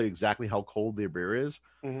tab to tell you exactly how cold their beer is,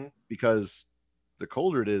 because the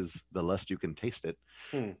colder it is, the less you can taste it.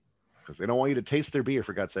 Because they don't want you to taste their beer,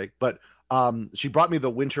 for God's sake. But she brought me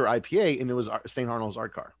the winter IPA, and it was St. Arnold's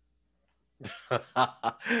Art Car.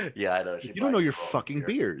 Yeah, I know. You don't know your fucking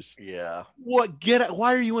beers. Yeah. What?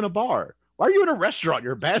 Why are you in a bar? Why are you in a restaurant?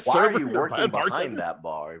 You're a bad Why server. are you working behind bartender? that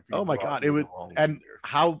bar? If you Oh my brought God! me It was, the wrong and beer?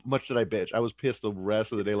 how much did I bitch? I was pissed the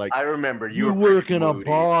rest of the day. Like, I remember you were work pretty in a moody.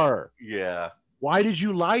 bar. Yeah. Why did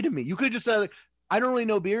you lie to me? You could have just said, like, I don't really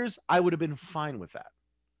know beers. I would have been fine with that.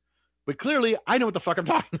 But clearly, I know what the fuck I'm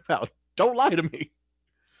talking about. Don't lie to me.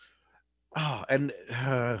 Oh, and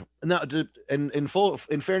now,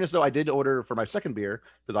 in fairness though, I did order for my second beer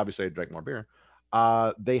because obviously I drank more beer.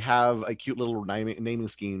 They have a cute little naming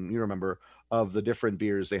scheme. You remember of the different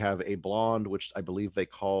beers. They have a blonde, which I believe they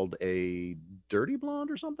called a dirty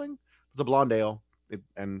blonde or something. It's a blonde ale,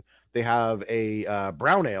 and they have a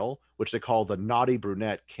brown ale, which they call the naughty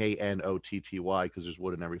brunette, Knotty, because there's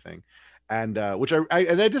wood and everything. And which I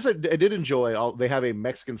did enjoy. They have a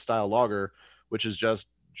Mexican style lager, which is just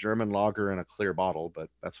German lager in a clear bottle, but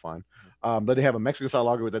that's fine. But they have a Mexican style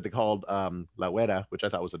lager that they called La Huera, which I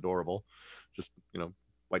thought was adorable. Just,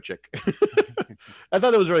 white chick. I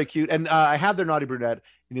thought it was really cute. And I had their naughty brunette,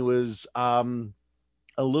 and it was a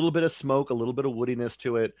little bit of smoke, a little bit of woodiness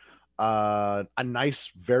to it. A nice,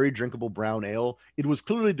 very drinkable brown ale. It was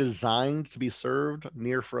clearly designed to be served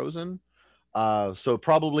near frozen. So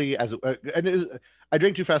probably I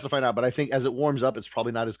drank too fast to find out, but I think as it warms up, it's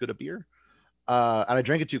probably not as good a beer. And I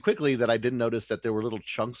drank it too quickly that I didn't notice that there were little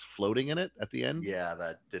chunks floating in it at the end. Yeah,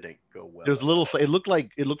 that didn't go well. There was a little. It looked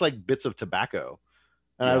like bits of tobacco,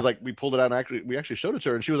 and I was like, we pulled it out and we actually showed it to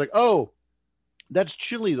her, and she was like, "Oh, that's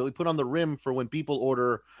chili that we put on the rim for when people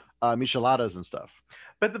order micheladas and stuff."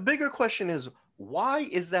 But the bigger question is, why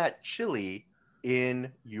is that chili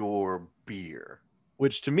in your beer?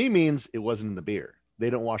 Which to me means it wasn't in the beer. They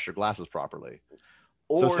don't wash their glasses properly.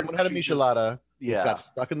 Or so someone had a michelada. It got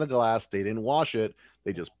stuck in the glass. They didn't wash it.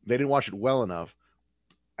 They didn't wash it well enough,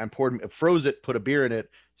 and froze it, put a beer in it.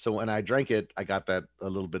 So when I drank it, I got that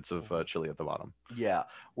little bits of chili at the bottom. Yeah,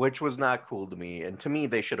 which was not cool to me. And to me,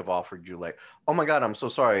 they should have offered you like, "Oh my God, I'm so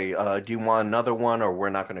sorry. Do you want another one, or we're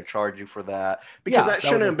not going to charge you for that?" Because that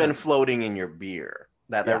shouldn't have been floating in your beer.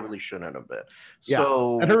 That really shouldn't have been. Yeah.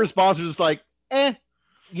 So, and her response was just like, "Eh."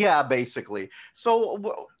 Yeah, basically.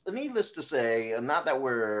 So, needless to say, not that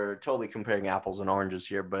we're totally comparing apples and oranges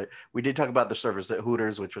here, but we did talk about the service at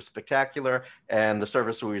Hooters, which was spectacular, and the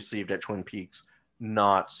service we received at Twin Peaks,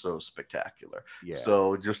 not so spectacular. Yeah.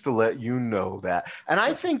 So, just to let you know that. And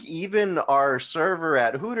I think even our server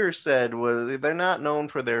at Hooters said they're not known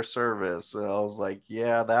for their service. And I was like,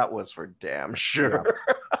 yeah, that was for damn sure.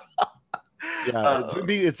 Yeah. To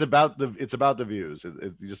me, it's about the views.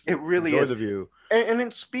 It really is the view. And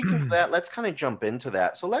then speaking of that, let's kind of jump into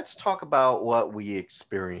that. So let's talk about what we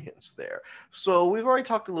experienced there. So we've already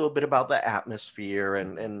talked a little bit about the atmosphere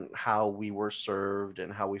and how we were served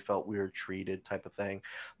and how we felt we were treated, type of thing.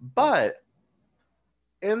 But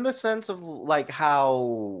in the sense of like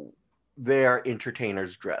how their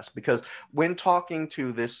entertainers dress, because when talking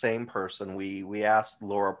to this same person, we asked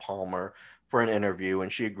Laura Palmer for an interview,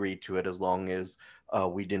 and she agreed to it as long as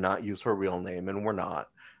we did not use her real name, and we're not.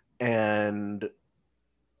 And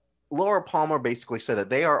Laura Palmer basically said that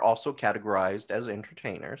they are also categorized as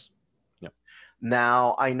entertainers. Yep.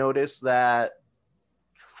 Now, I noticed that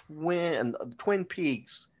Twin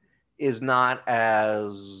Peaks is not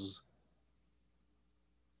as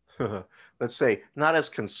let's say not as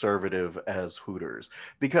conservative as Hooters,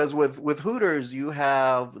 because with Hooters you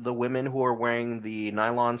have the women who are wearing the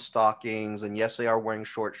nylon stockings, and yes, they are wearing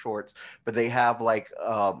short shorts, but they have like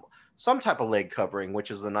some type of leg covering,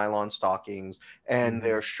 which is the nylon stockings, and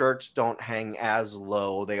their shirts don't hang as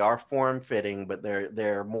low. They are form fitting, but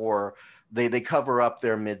they're more they cover up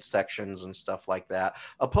their midsections and stuff like that,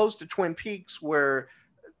 opposed to Twin Peaks where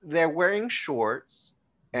they're wearing shorts.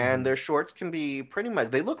 And their shorts can be pretty much,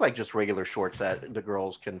 they look like just regular shorts that the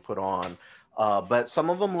girls can put on. But some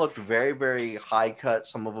of them looked very, very high cut.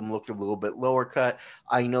 Some of them looked a little bit lower cut.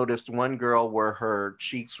 I noticed one girl where her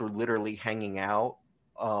cheeks were literally hanging out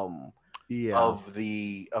of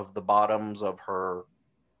the bottoms of her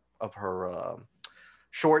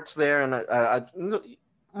shorts there. And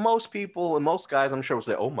most people and most guys, I'm sure, will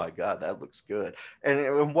say, "Oh my God, that looks good."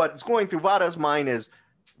 And what's going through Vada's mind is,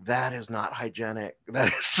 "That is not hygienic.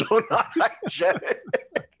 That is so not hygienic."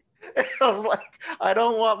 I was like, I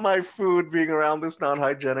don't want my food being around this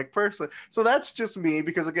non-hygienic person. So that's just me,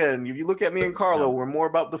 because again, if you look at me and Carlo, Yeah. we're more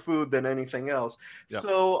about the food than anything else. Yeah.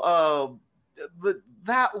 So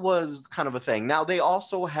that was kind of a thing. Now they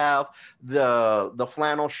also have the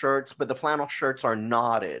flannel shirts, but the flannel shirts are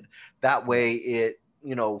knotted. That way it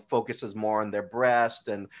focuses more on their breast,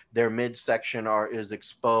 and their midsection is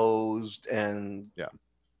exposed, and Yeah.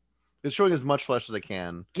 It's showing as much flesh as they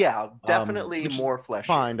can. yeah, definitely which is more flesh.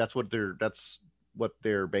 Fine, that's what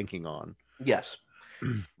they're banking on. Yes.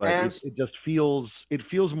 But And it just feels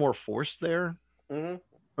more forced there. mhm.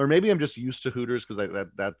 Or maybe I'm just used to Hooters because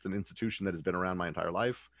that's an institution that has been around my entire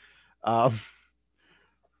life.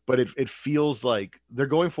 But it feels like they're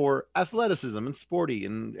going for athleticism and sporty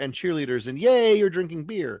and cheerleaders and yay, you're drinking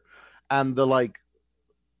beer. And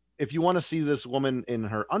if you want to see this woman in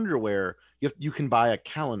her underwear, you can buy a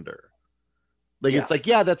calendar. Like, Yeah. it's like,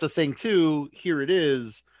 yeah, that's a thing too. Here it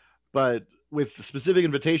is. But with specific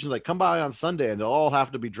invitations, like come by on Sunday, and they'll all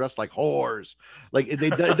have to be dressed like whores. Like it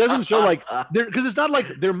doesn't show like they're, because it's not like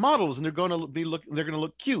they're models and they're going to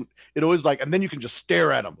look cute. It always like, and then you can just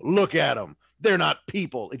stare at them, look at them. They're not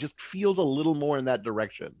people. It just feels a little more in that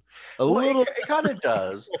direction. It kind of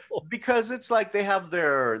does, because it's like they have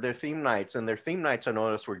their theme nights, and their theme nights, I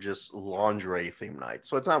noticed, were just lingerie theme nights.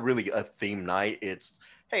 So it's not really a theme night. It's,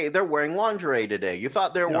 hey, they're wearing lingerie today. You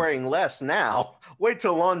thought they're wearing less now. Wait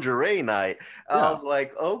till lingerie night. I was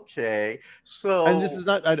like, okay. So, and this is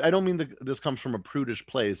not, I don't mean that this comes from a prudish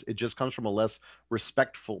place. It just comes from a less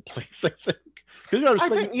respectful place, I think. I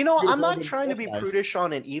think, I'm not trying to be prudish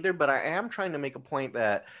on it either, but I am trying to make a point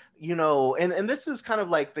that, and this is kind of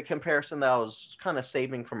like the comparison that I was kind of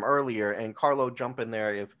saving from earlier. And Carlo, jump in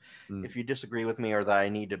there if you disagree with me, or that I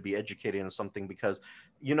need to be educated in something, because,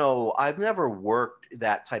 I've never worked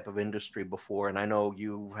that type of industry before. And I know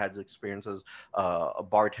you had experience as a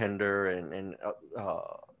bartender and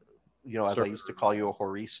as I used to call you, a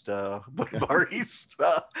horista,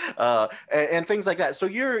 barista, and things like that. So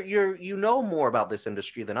you know more about this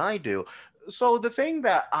industry than I do. So the thing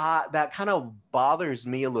that kind of bothers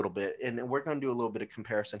me a little bit, and we're going to do a little bit of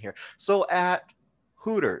comparison here. So at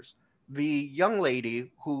Hooters, the young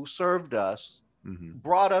lady who served us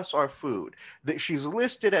brought us our food. That she's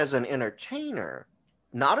listed as an entertainer,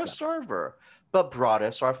 not a server, but brought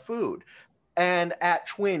us our food. And at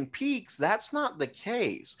Twin Peaks, that's not the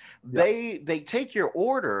case. They take your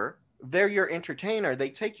order. They're your entertainer. They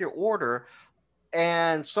take your order,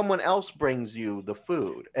 and someone else brings you the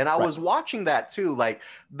food. And I was watching that too, like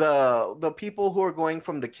the people who are going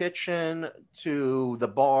from the kitchen to the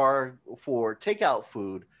bar for takeout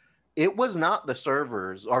food. It was not the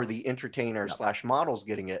servers or the entertainers / models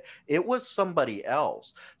getting it. It was somebody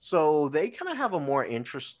else. So they kind of have a more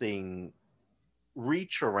interesting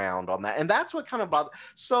reach around on that, and that's what kind of bothers.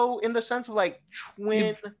 So in the sense of like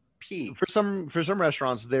Twin Peaks, for some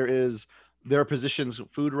restaurants, there are positions,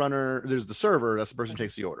 food runner, there's the server, that's the person who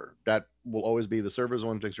takes the order. That will always be the server is the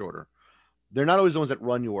one who takes your order. They're not always the ones that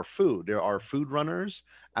run your food. There are food runners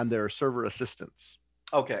and there are server assistants.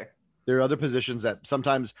 Okay. There are other positions that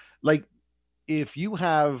sometimes, like if you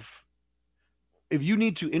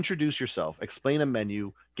need to introduce yourself, explain a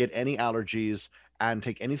menu, get any allergies, and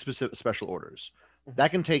take any special orders, that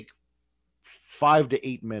can take 5 to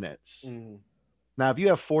 8 minutes. Now, if you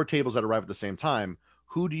have 4 tables that arrive at the same time,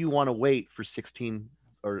 who do you want to wait for 16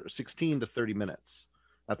 to 30 minutes?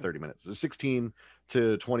 Not 30 minutes, 16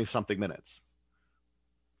 to 20 something minutes.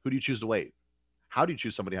 Who do you choose to wait? How do you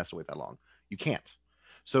choose somebody has to wait that long? You can't.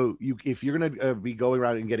 So if you're going to be going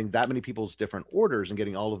around and getting that many people's different orders and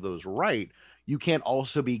getting all of those right, you can't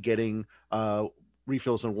also be getting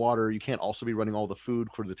refills and water. You can't also be running all the food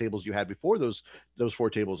for the tables you had before those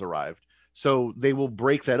 4 tables arrived. So they will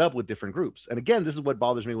break that up with different groups. And again, this is what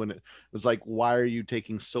bothers me when it was like, why are you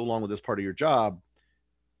taking so long with this part of your job?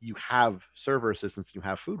 You have server assistants, you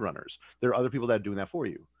have food runners. There are other people that are doing that for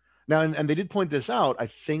you. Now, and they did point this out. I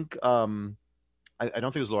think I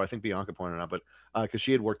don't think it was Laura. I think Bianca pointed it out, but because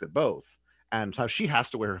she had worked at both, and how she has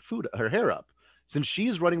to wear her hair up. Since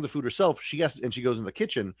she's running the food herself, and she goes in the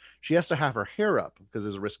kitchen, she has to have her hair up because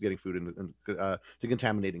there's a risk of getting food to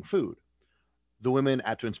contaminating food. The women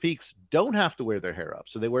at Twin Peaks don't have to wear their hair up,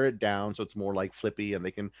 so they wear it down, so it's more like flippy, and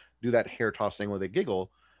they can do that hair toss thing where they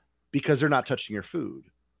giggle because they're not touching your food.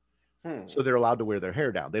 So they're allowed to wear their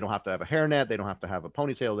hair down. They don't have to have a hairnet. They don't have to have a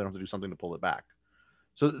ponytail. They don't have to do something to pull it back.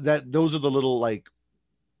 So those are the little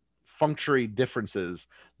functionary differences.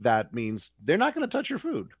 That means they're not going to touch your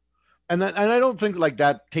food. And I don't think like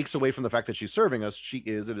that takes away from the fact that she's serving us.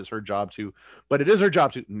 It is her job to, but it is her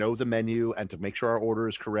job to know the menu and to make sure our order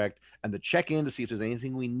is correct and to check in to see if there's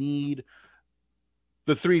anything we need.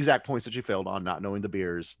 The 3 exact points that she failed on: not knowing the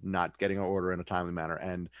beers, not getting our order in a timely manner,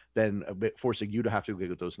 and then a bit forcing you to have to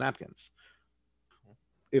get those napkins.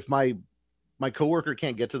 If my coworker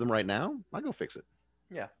can't get to them right now, I go fix it.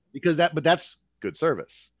 Yeah. But that's good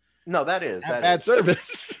service. No, that is Bad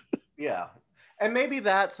service. Yeah. And maybe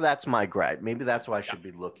that's my gripe. Maybe that's what I should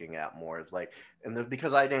be looking at more. It's like,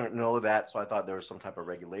 because I didn't know that, so I thought there was some type of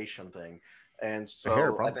regulation thing. And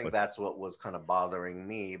so I think that's what was kind of bothering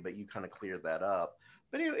me, but you kind of cleared that up.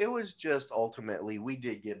 But it was just ultimately, we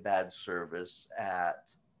did get bad service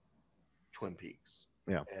at Twin Peaks.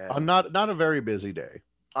 Yeah. Not a very busy day.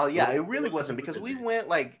 Oh, yeah, it really wasn't, because we went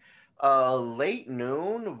like late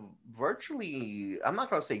noon, virtually, I'm not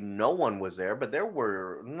going to say no one was there, but there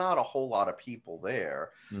were not a whole lot of people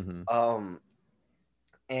there. Mm-hmm.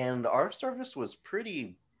 And our service was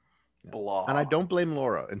pretty blah. And I don't blame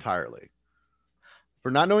Laura entirely. For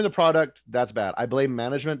not knowing the product, that's bad. I blame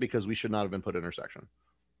management because we should not have been put in her section.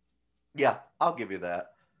 Yeah, I'll give you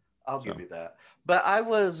that. Give you that. But I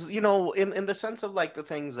was, in the sense of like the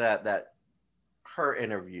things that her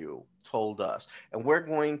interview told us, and we're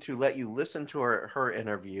going to let you listen to her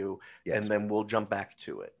interview, and then we'll jump back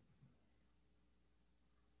to it.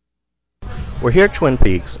 We're here at Twin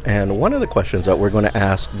Peaks, and one of the questions that we're going to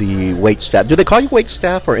ask the wait staff, do they call you wait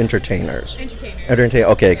staff or entertainers? Entertainers.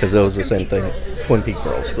 Okay, because it was the same thing, Twin Peak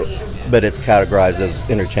girls, but it's categorized as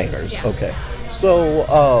entertainers. Yeah. Okay,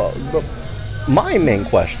 so my main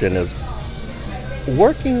question is,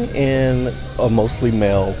 working in a mostly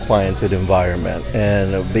male cliented environment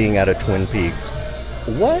and being at a Twin Peaks,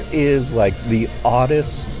 what is like the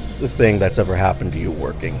oddest thing that's ever happened to you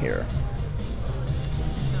working here?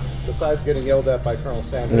 Besides getting yelled at by Colonel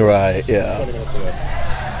Sanders. Right, yeah. 20 minutes ago.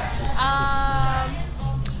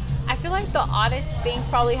 I feel like the oddest thing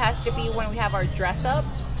probably has to be when we have our dress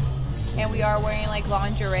ups and we are wearing like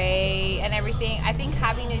lingerie and everything. I think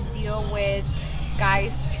having to deal with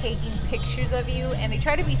guys taking pictures of you, and they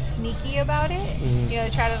try to be sneaky about it. They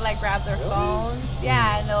try to like grab their phones.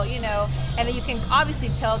 Yeah, and they'll, and then you can obviously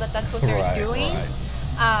tell that that's what they're doing.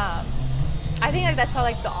 Right. I think like that's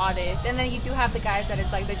probably like the oddest. And then you do have the guys that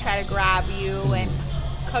it's like they try to grab you and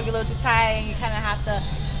hug you a little too tight, and you kind of have to,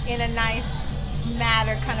 in a nice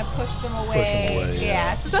manner, kind of push them away.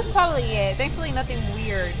 Yeah, so that's probably it. Thankfully, nothing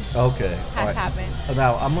weird has happened.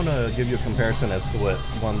 Now, I'm going to give you a comparison as to what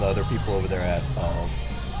one of the other people over there at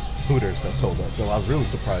Hooters have told us. So I was really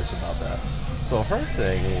surprised about that. So her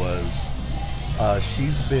thing was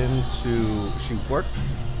she worked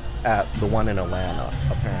at the one in Atlanta,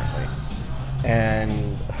 apparently.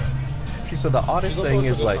 And she said the oddest thing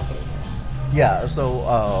is like,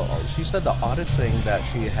 so she said the oddest thing that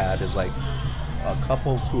she had is like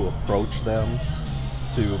couples who approach them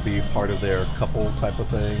to be part of their couple type of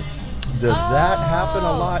thing. Does that happen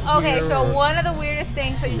a lot Okay, here? so one of the weirdest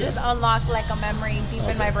things, so you just unlocked like a memory deep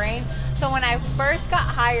in my brain. So when I first got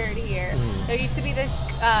hired here, there used to be this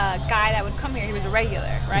guy that would come here. He was a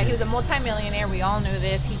regular, right? He was a multimillionaire. We all knew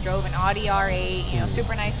this. He drove an Audi R8,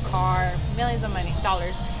 super nice car, millions of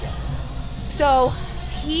dollars. So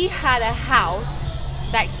he had a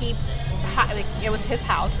house that it was his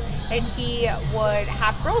house, and he would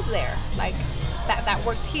have girls there, like that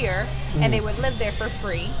worked here, and they would live there for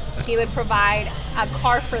free. He would provide a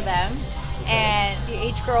car for them, and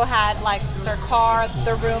each girl had like their car,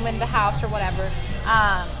 their room in the house or whatever.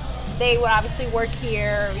 They would obviously work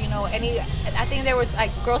here, I think there was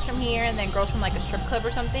like girls from here and then girls from like a strip club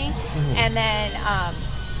or something. And then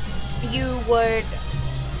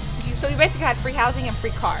so you basically had free housing and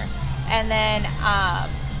free car. And then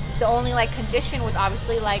the only like condition was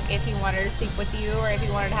obviously like if he wanted to sleep with you or if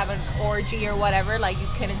he wanted to have an orgy or whatever, like you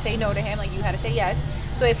couldn't say no to him, like you had to say yes.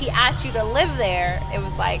 So if he asked you to live there, it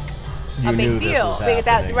was like a big deal.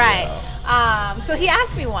 So he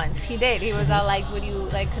asked me once. He did. He was like, "Would you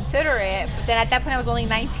like consider it?" But then at that point, I was only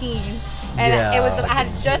 19, and I had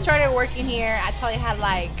just started working here. I probably had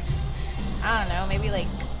like, I don't know, maybe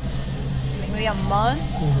a month.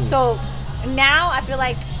 So now I feel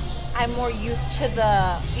like I'm more used to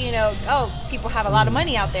the, people have a lot of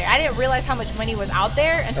money out there. I didn't realize how much money was out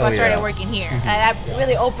there until I started working here, and that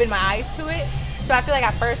really opened my eyes to it. So I feel like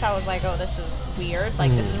at first I was like, "Oh, this is weird.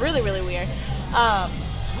 Like this is really, really weird."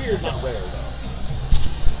 Weird's not rare though.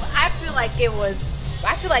 I feel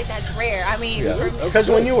like that's rare. I mean, because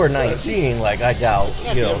when you were 19, like I doubt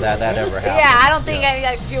that ever happened. Yeah, I don't think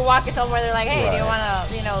you're walking somewhere. They're like, "Hey, do you want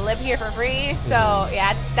to live here for free?" So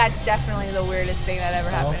yeah, that's definitely the weirdest thing that ever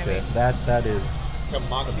happened to me. That is Come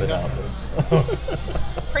mock a bit you. out.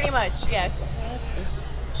 Pretty much, yes.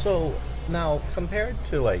 So now, compared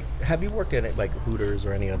to like, have you worked at like Hooters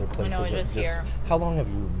or any other places? No, or just here. How long have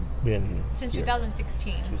you been Since here?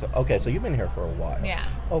 2016. Okay, so you've been here for a while. Yeah.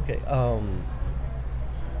 Okay.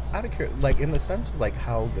 Out of curiosity, like in the sense of like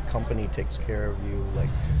how the company takes care of you, like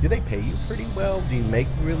do they pay you pretty well? Do you make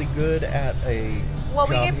really good at a Well,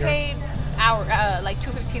 we job get here? paid like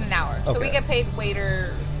 $2.15 an hour. So we Okay. get paid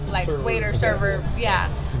waiter, like Server, waiter, okay. server, yeah.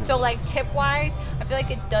 So like tip wise, I feel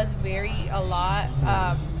like it does vary a lot.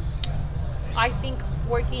 I think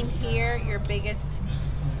working here, your biggest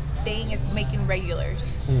thing is making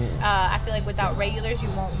regulars. I feel like without regulars, you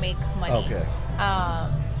won't make money. Okay.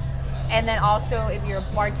 And then also, if you're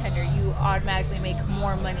a bartender, you automatically make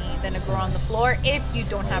more money than a girl on the floor if you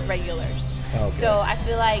don't have regulars. Okay. So I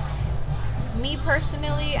feel like, me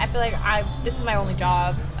personally, I feel like this is my only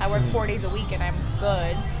job. I work 4 days a week and I'm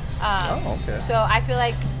good. Okay. So I feel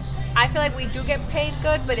like we do get paid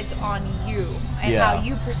good, but it's on you and Yeah. how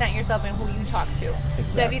you present yourself and who you talk to. So if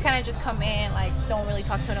Exactly. you kind of just come in, like, don't really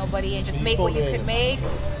talk to nobody and just You make what you phone could in. make.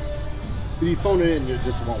 If you phone it in, it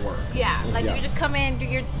just won't work. Yeah, like Yeah. if you just come in, do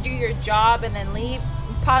your job, and then leave,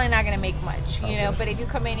 probably not gonna make much, you know. But if you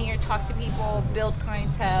come in here, talk to people, build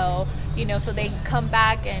clientele, you know, so they come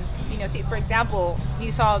back and see. For example,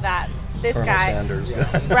 you saw that this Colonel guy, Sanders.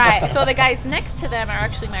 right? So the guys next to them are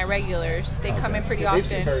actually my regulars. They come in pretty They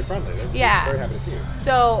seem often. very friendly. They're Yeah. very happy to see you.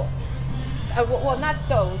 So, well, not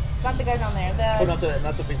those, not the guys on there. Oh, not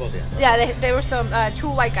the people at the end. Yeah, there were some 2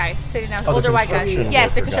 white guys sitting down, Oh, the older white guys. construction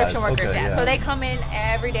Yes, the worker construction guys. workers. Okay, yeah. yeah. So they come in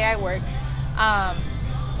every day I work.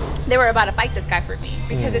 They were about to fight this guy for me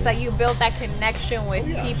because it's like you build that connection with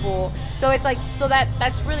yeah. people. So it's like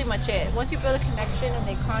that's really much it. Once you build a connection and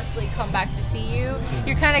they constantly come back to see you,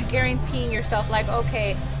 you're kind of guaranteeing yourself like,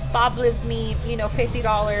 okay, Bob lives me,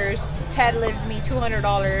 $50. Ted lives me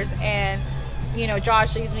 $200, and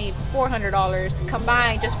Josh leaves me $400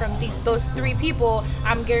 combined just from those 3 people.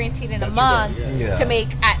 I'm guaranteed in a That's month your Yeah. to make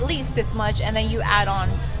at least this much, and then you add on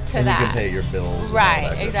to And that. you can pay your bills. and all Right,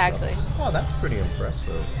 that good exactly. stuff. Oh, that's pretty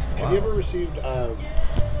impressive. Have you ever received?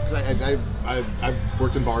 Because I've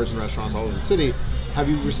worked in bars and restaurants all over the city. Have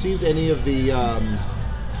you received any of the?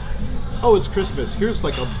 Oh, it's Christmas. Here's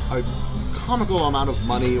like a comical amount of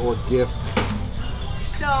money or gift.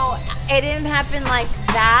 So it didn't happen like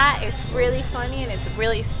that. It's really funny and it's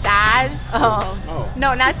really sad.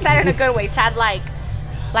 No, not sad in a good way. Sad like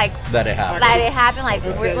That it happened. that it happened. Like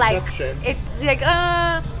Okay, we're like that's a shame. it's like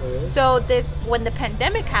So when the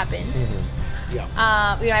pandemic happened,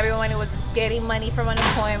 Yeah. everyone was getting money from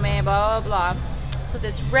unemployment, blah blah blah. So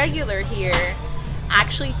this regular here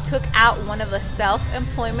actually took out one of the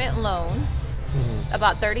self-employment loans,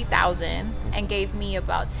 about $30,000, and gave me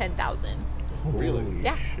about $10,000. Really? Holy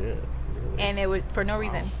Yeah. shit. And it was for no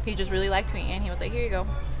reason. He just really liked me, and he was like, "Here you go."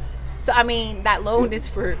 So I mean, that loan is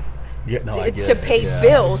for Yeah, no, I it's get to it, pay yeah.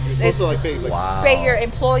 bills. You're It's supposed to like pay like. Wow. pay your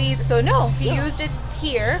employees. So no, he used it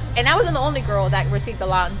here, and I wasn't the only girl that received a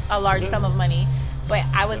large sum of money, but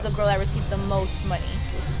I was the girl that received the most money.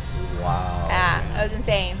 Wow. Yeah, it was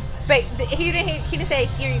insane. But he didn't say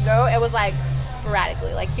here you go. It was like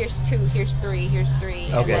sporadically, like here's 2, here's 3, here's 3.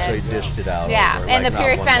 and Okay, so then- he dished it out. yeah, over, in like, the not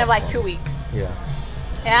period one span of lump like sum. 2 weeks. Yeah.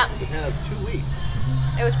 Yeah, The span of 2 weeks.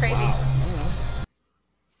 it was crazy. Wow.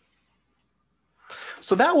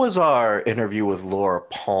 So that was our interview with Laura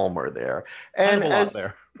Palmer there, and a lot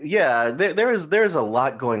there. yeah, there's a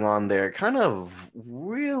lot going on there. Kind of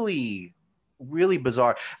really, really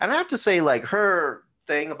bizarre. And I have to say, like her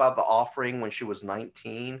thing about the offering when she was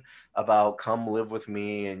 19 about come live with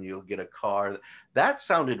me and you'll get a car, that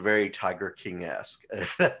sounded very Tiger King-esque.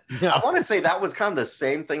 Yeah. I want to say that was kind of the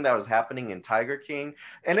same thing that was happening in Tiger King.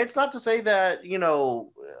 And it's not to say that,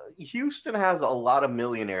 Houston has a lot of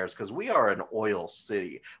millionaires because we are an oil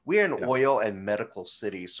city. We're an Yeah. oil and medical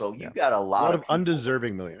city. So you Yeah. got a A lot, lot of people-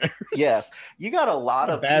 undeserving millionaires. Yes. You got a lot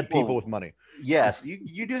of bad people with money. Yes,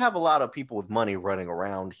 you do have a lot of people with money running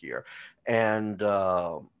around here. And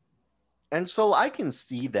so I can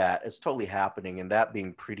see that it's totally happening and that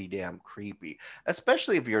being pretty damn creepy,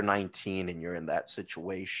 especially if you're 19 and you're in that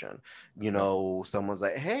situation. Someone's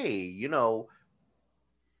like, hey,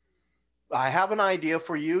 I have an idea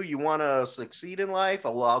for you. You want to succeed in life?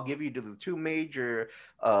 Well, I'll give you the 2 major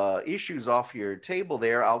issues off your table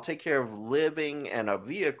there. I'll take care of living and a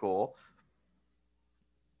vehicle.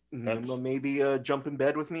 Maybe jump in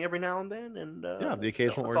bed with me every now and then, and Yeah, the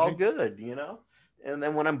occasional it's all orgy. good, And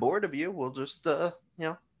then when I'm bored of you, we'll just,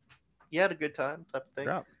 you had a good time type of thing.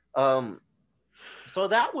 Yeah. So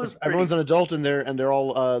that was Everyone's an adult in there, and they're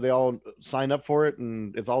all they all sign up for it,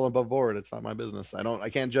 and it's all above board. It's not my business. I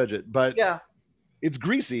can't judge it, but yeah. It's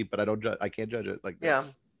greasy, but I can't judge it. Like Yeah,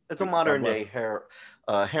 it's a God modern bless. day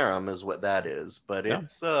harem is what that is. But Yeah.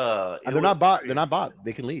 it's And it they're was not bought. pretty- They're not bought.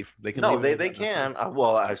 They can leave. They can No, leave. they can.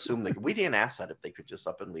 Well, I assume we didn't ask that if they could just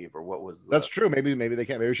up and leave or what was the. That's true. Maybe they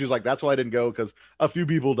can't. Maybe she was like, that's why I didn't go because a few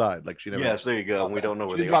people died. Like she never. Yes, there you go. We don't know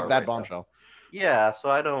where She they dropped are that right now. bombshell. Yeah, so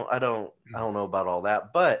I don't know about all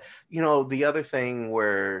that. But the other thing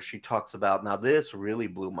where she talks about, now this really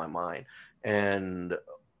blew my mind, and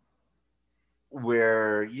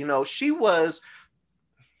where she was,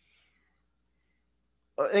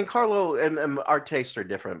 and Carlo and our tastes are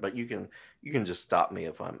different, but you can just stop me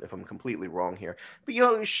if I'm completely wrong here.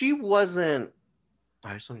 But she wasn't.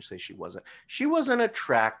 I just want to say she wasn't. She was an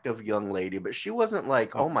attractive young lady, but she wasn't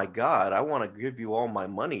like, oh my God, I want to give you all my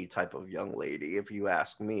money type of young lady, if you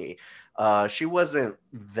ask me. She wasn't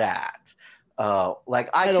that. Like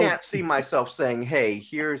I can't see myself saying, hey,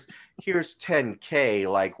 here's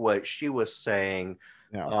 10K, like what she was saying.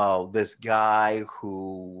 Yeah. This guy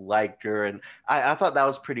who liked her, and I thought that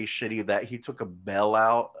was pretty shitty that he took a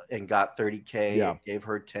bailout and got 30K and gave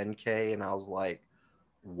her 10K, and I was like,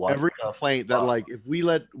 what every the complaint that fuck? like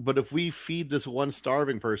if we feed this one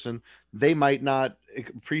starving person, they might not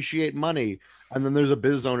appreciate money. And then there's a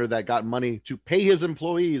business owner that got money to pay his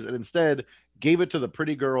employees and instead gave it to the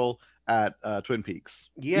pretty girl at Twin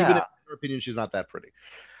Peaks. Yeah. Even if, in her opinion, she's not that pretty.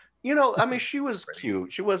 I mean, she was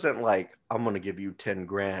cute. She wasn't like, I'm gonna give you 10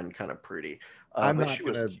 grand kind of pretty. I'm but not she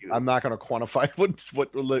was gonna cute. I'm not gonna quantify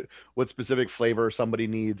what specific flavor somebody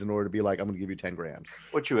needs in order to be like, I'm gonna give you 10 grand.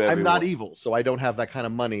 I'm not evil, so I don't have that kind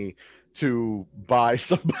of money to buy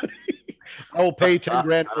somebody. I will pay 10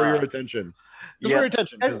 grand for your attention. Just for your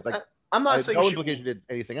attention, because like I'm not saying no implication did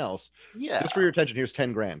anything else. Yeah. Just for your attention, here's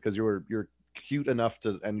 10 grand because you're cute enough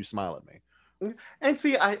and you smile at me. And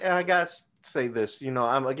see, I gotta say this,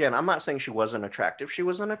 I'm not saying she wasn't attractive. She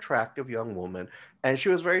was an attractive young woman, and she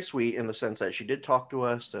was very sweet in the sense that she did talk to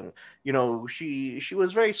us, and she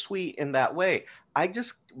was very sweet in that way.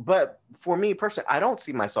 But for me personally, I don't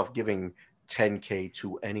see myself giving 10K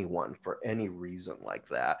to anyone for any reason like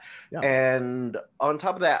that. Yeah. And on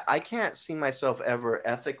top of that, I can't see myself ever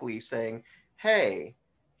ethically saying, hey,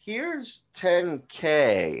 here's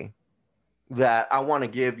 10K that I want to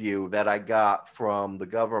give you that I got from the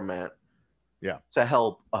government to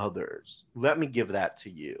help others. Let me give that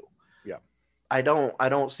to you. Yeah. I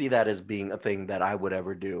don't see that as being a thing that I would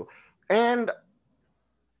ever do. And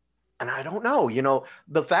I don't know,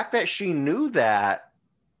 the fact that she knew that,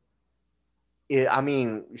 I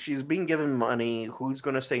mean, she's being given money. Who's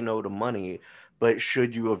going to say no to money? But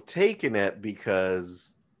should you have taken it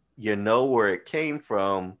because you know where it came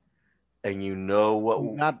from? And I don't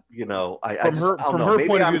know.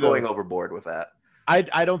 Maybe I'm going overboard with that.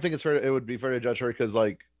 I don't think it's fair. It would be fair to judge her because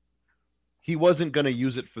like he wasn't going to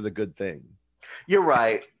use it for the good thing. You're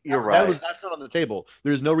right. That's not on the table.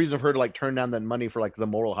 There's no reason for her to like turn down that money for like the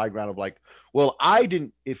moral high ground of like, well, I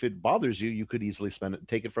didn't. If it bothers you, you could easily spend it,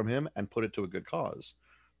 take it from him, and put it to a good cause.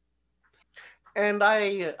 And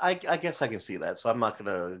I guess I can see that. So I'm not going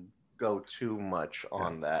to go too much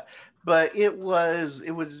on that. But it was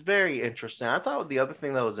very interesting. I thought the other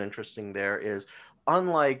thing that was interesting there is,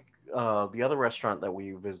 unlike the other restaurant that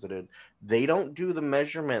we visited, they don't do the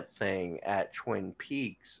measurement thing at Twin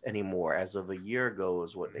Peaks anymore as of a year ago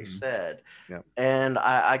is what they said. Yeah. And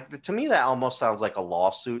I to me that almost sounds like a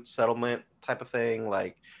lawsuit settlement type of thing,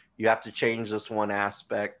 like you have to change this one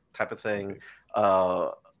aspect type of thing.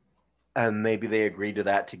 And maybe they agreed to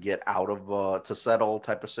that to get out of to settle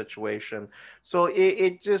type of situation. So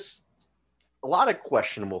it just a lot of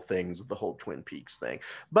questionable things with the whole Twin Peaks thing.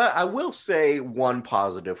 But I will say one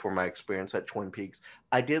positive for my experience at Twin Peaks.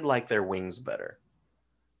 I did like their wings better.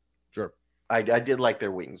 Sure. I did like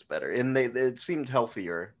their wings better. And it seemed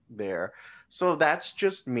healthier there. So that's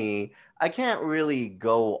just me. I can't really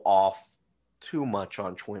go off too much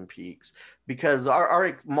on Twin Peaks because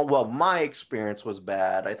my experience was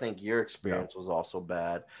bad. I think your experience was also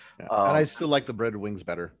bad. Yeah. And I still like the breaded wings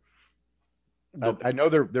better. I know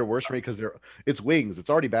they're worse for me because it's wings. It's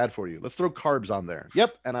already bad for you. Let's throw carbs on there.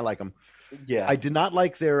 Yep, and I like them. Yeah, I did not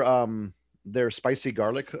like their spicy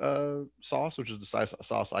garlic sauce, which is the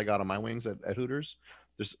sauce I got on my wings at Hooters.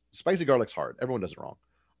 There's spicy garlic's hard. Everyone does it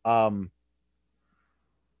wrong.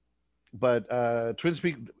 But Twin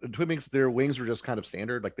Peaks, their wings were just kind of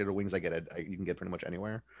standard. Like they're the wings you can get pretty much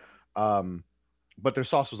anywhere. But their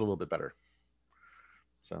sauce was a little bit better.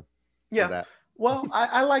 So yeah. That. Well,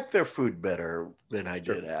 I like their food better than I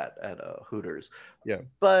did at Hooters. Yeah.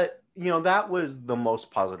 But, that was the most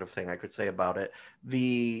positive thing I could say about it.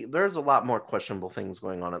 There's a lot more questionable things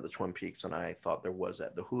going on at the Twin Peaks than I thought there was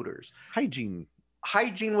at the Hooters. Hygiene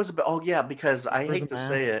hygiene was about. Oh yeah, because I For hate the to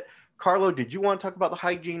say mask. it, Carlo. Did you want to talk about the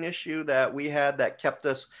hygiene issue that we had that kept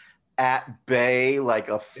us at bay like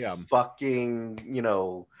a Yeah. fucking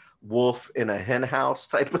wolf in a hen house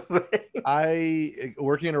type of thing? I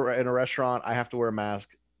working in a restaurant, I have to wear a mask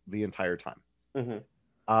the entire time.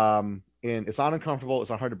 And it's not uncomfortable.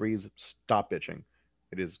 It's not hard to breathe. Stop bitching.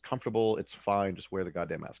 It is comfortable. It's fine. Just wear the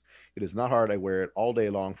goddamn mask. It is not hard. I wear it all day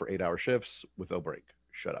long for 8-hour shifts with no break.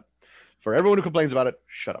 Shut up. For everyone who complains about it,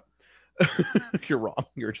 shut up. You're wrong.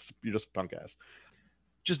 You're just a punk ass.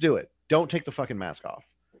 Just do it. Don't take the fucking mask off.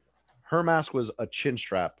 Her mask was a chin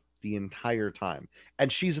strap the entire time,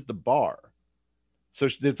 and she's at the bar. So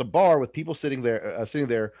it's a bar with people sitting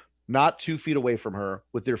there, not 2 feet away from her,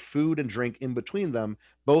 with their food and drink in between them.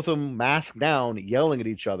 Both of them masked down, yelling at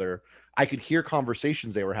each other. I could hear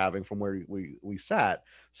conversations they were having from where we sat.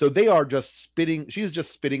 So they are just spitting. She's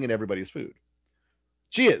just spitting in everybody's food.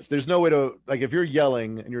 She is. There's no way to, like, if you're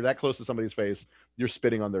yelling and you're that close to somebody's face, you're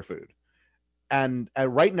spitting on their food. And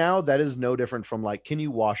right now, that is no different from, like, can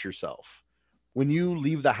you wash yourself? When you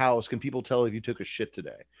leave the house, can people tell if you took a shit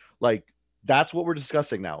today? Like, that's what we're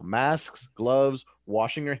discussing now. Masks, gloves,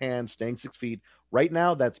 washing your hands, staying 6 feet. Right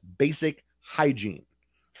now, that's basic hygiene.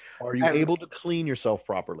 Are you able to clean yourself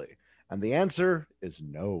properly? And the answer is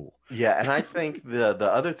no. Yeah, and I think the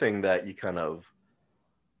other thing that you kind of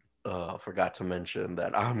forgot to mention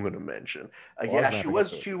that I'm going to mention. Yeah,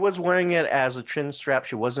 she was wearing it as a chin strap.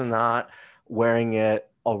 She was not wearing it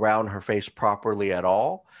around her face properly at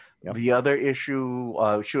all. Yep. The other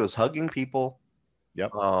issue, she was hugging people.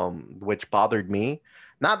 Yep. Which bothered me.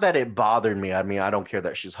 Not that it bothered me. I mean, I don't care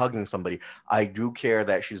that she's hugging somebody. I do care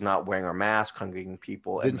that she's not wearing her mask, hugging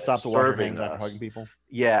people, didn't and stop to wash her hands after hugging people.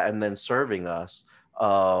 Yeah, and then serving us.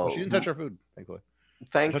 Well, she didn't touch our food, thankfully.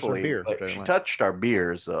 Thankfully, she touched our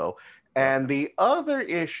beers, though. And the other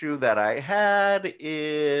issue that I had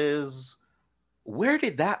is, where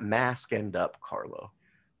did that mask end up, Carlo?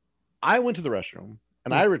 I went to the restroom,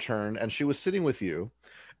 and I returned, and she was sitting with you,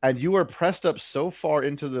 and you were pressed up so far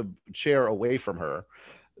into the chair away from her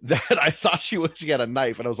that I thought she had a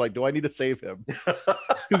knife, and I was like, do I need to save him?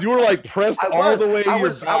 Because you were like pressed all the way. I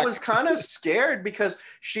was kind of scared because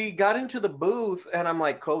she got into the booth, and I'm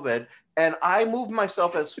like, COVID, and I moved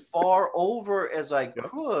myself as far over as I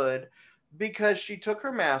could because she took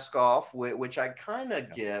her mask off, which I kind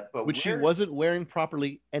of get, but which she wasn't wearing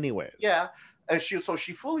properly anyways. Yeah. And she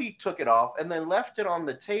fully took it off and then left it on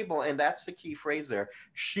the table. And that's the key phrase there.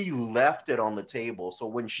 She left it on the table. So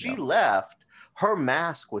when she left, her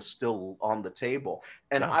mask was still on the table.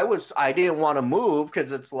 And I didn't want to move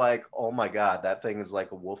because it's like, oh my God, that thing is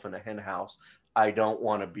like a wolf in a hen house. I don't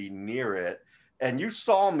want to be near it. And you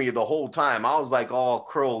saw me the whole time. I was like all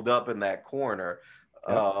curled up in that corner.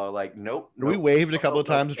 Like, nope. We waved a couple of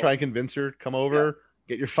times to try and convince her, come over,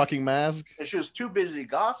 get your fucking mask. And she was too busy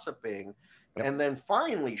gossiping. Yep. And then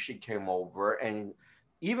finally she came over, and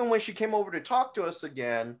even when she came over to talk to us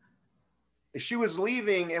again, she was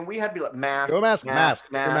leaving, and we had to be like, mask, your mask.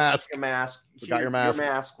 Your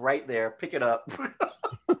mask right there, pick it up.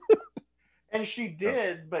 And she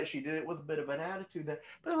did, but she did it with a bit of an attitude that,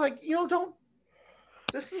 but like,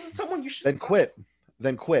 this isn't someone you should.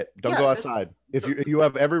 Then quit. Don't go outside. If you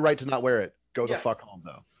have every right to not wear it, go the fuck home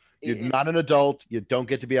though. You're not an adult. You don't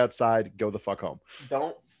get to be outside. Go the fuck home.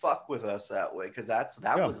 Don't fuck with us that way, because that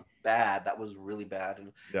was bad. That was really bad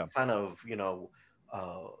and kind of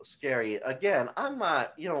scary. Again, I'm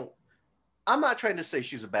not trying to say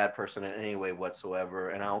she's a bad person in any way whatsoever,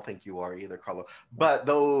 and I don't think you are either, Carlo. But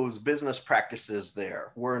those business practices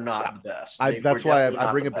there were not the best. That's why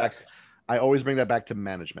I bring it back. I always bring that back to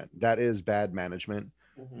management. That is bad management.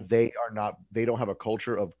 Mm-hmm. They don't have a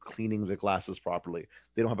culture of cleaning the glasses properly.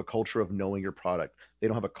 They don't have a culture of knowing your product. They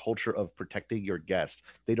don't have a culture of protecting your guests.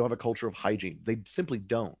 They don't have a culture of hygiene. They simply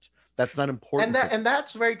don't. That's not important. And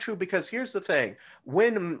that's very true, because here's the thing.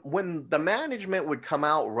 When the management would come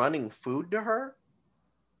out running food to her,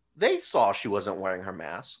 they saw she wasn't wearing her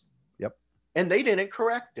mask. Yep. And they didn't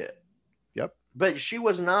correct it. Yep. But she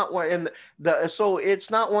was not wearing so it's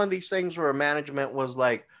not one of these things where management was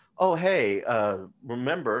like, oh, hey,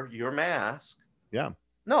 remember your mask. Yeah.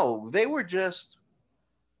 No, they were just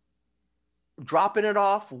dropping it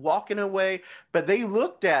off, walking away. But they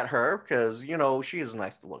looked at her because, she is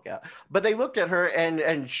nice to look at. But they looked at her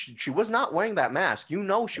and she was not wearing that mask. She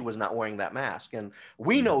was not wearing that mask. And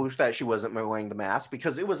we know that she wasn't wearing the mask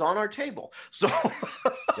because it was on our table. So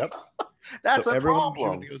yep. That's a problem. She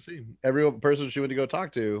went to go see. Every person she went to go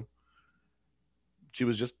talk to, she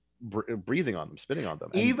was just breathing on them, spitting on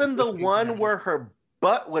them. Even the one where her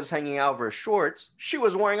butt was hanging out of her shorts, she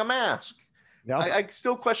was wearing a mask. Yeah. I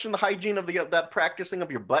still question the hygiene of that practicing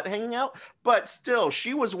of your butt hanging out, but still,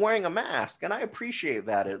 she was wearing a mask, and I appreciate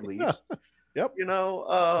that at least. Yep. You know,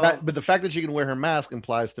 But the fact that she can wear her mask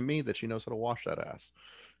implies to me that she knows how to wash that ass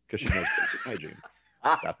because she knows basic hygiene.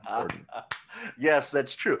 That's important. Yes,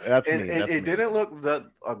 that's true. That's And me. it, That's it me. didn't look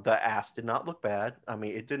the ass did not look bad. I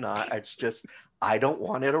mean, it did not. It's just I don't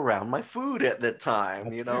want it around my food at the time.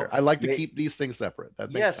 That's You know, fair. I like to May- keep these things separate. That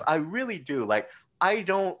makes yes, sense. I really do. Like I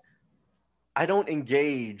don't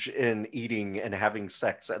engage in eating and having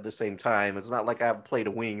sex at the same time. It's not like I have a plate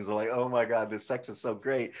of wings. I'm like, oh my god, this sex is so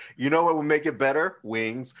great. You know what would make it better?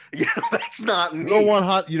 Wings. You know, that's not me.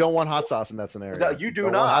 You don't want hot sauce in that scenario. No, you do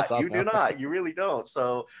don't want hot not. sauce You do now. not. You really don't.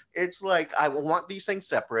 So it's like I want these things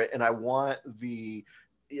separate, and I want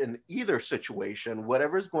in either situation,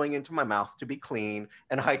 whatever's going into my mouth to be clean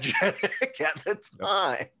and hygienic at the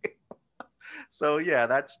time. So yeah,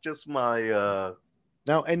 that's just my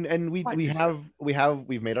No, and Why we do have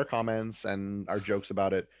we've made our comments and our jokes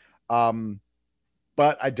about it.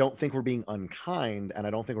 But I don't think we're being unkind, and I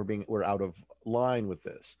don't think we're out of line with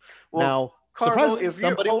this. Well, Now, Carlo, surprisingly, if you're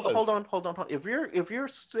somebody was. hold on. If you're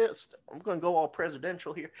I'm going to go all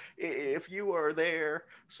presidential here. If you are there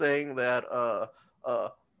saying that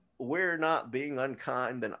we're not being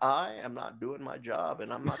unkind, then I am not doing my job,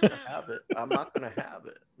 and I'm not going to have it. I'm not going to have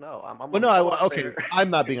it. No, I'm. Well, gonna no, go out okay, there. I'm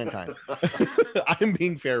not being unkind. I'm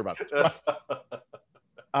being fair about this.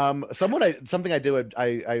 But, something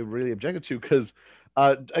I really objected to because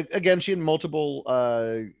again, she had multiple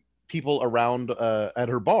people around at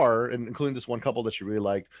her bar, and including this one couple that she really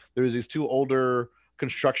liked. There was these two older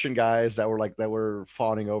construction guys that were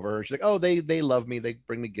fawning over her. She's like, oh, they love me, they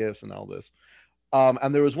bring me gifts and all this.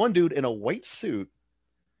 And there was one dude in a white suit,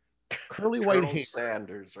 curly white Colonel hair.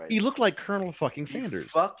 Sanders, right? He looked like Colonel fucking He Sanders.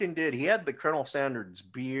 fucking did. He had the Colonel Sanders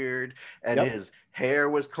beard, and Yep. his hair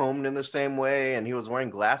was combed in the same way, and he was wearing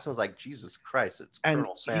glasses. Like, Jesus Christ, it's And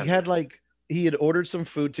Colonel Sanders. he had ordered some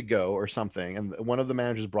food to go or something, and one of the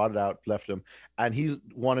managers brought it out, left him, and he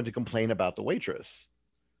wanted to complain about the waitress,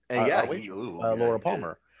 and yeah, Laura he did.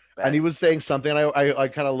 Palmer. Bad. And he was saying something, and I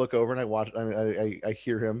kind of look over and I watch. I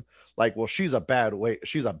hear him like, "Well, she's a bad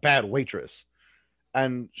waitress,"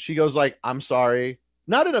 and she goes like, "I'm sorry."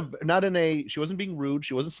 Not in a. She wasn't being rude.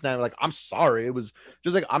 She wasn't snapping. Like, "I'm sorry." It was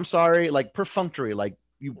just like, "I'm sorry," like perfunctory. Like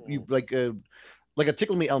you like a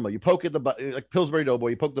tickle me Elmo. You poke at the butt, like Pillsbury Doughboy.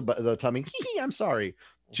 You poke the tummy. I'm sorry.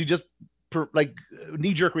 She just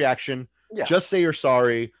knee jerk reaction. Yeah. Just say you're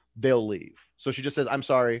sorry. They'll leave. So she just says, "I'm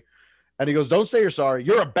sorry." And he goes, "Don't say you're sorry.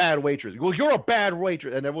 You're a bad waitress." He goes, "You're a bad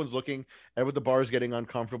waitress." And everyone's looking. Everyone at the bar is getting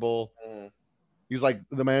uncomfortable. He's like,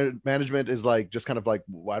 the management is like, just kind of like,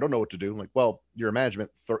 well, I don't know what to do. I'm like, well, your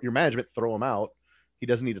management, throw him out. He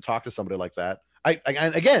doesn't need to talk to somebody like that.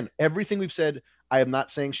 And again, everything we've said, I am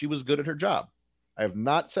not saying she was good at her job. I have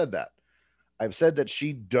not said that. I've said that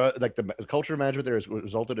she does, like the culture of management there has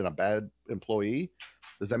resulted in a bad employee.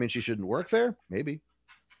 Does that mean she shouldn't work there? Maybe.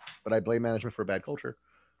 But I blame management for a bad culture.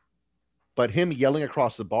 But him yelling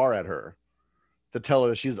across the bar at her to tell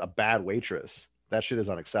her she's a bad waitress, that shit is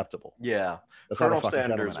unacceptable. Yeah. That's not a Colonel fucking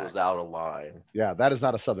Sanders gentleman was act. out of line. Yeah, that is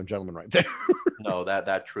not a Southern gentleman right there. No,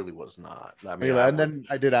 that truly was not. I mean, Anyway, and then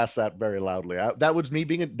I did ask that very loudly. That was me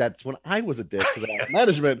being that's when I was a dick to the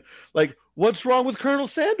management. Like, what's wrong with Colonel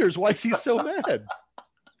Sanders? Why is he so mad?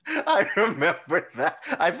 I remember that.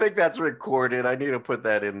 I think that's recorded. I need to put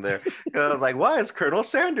that in there. I was like, why is Colonel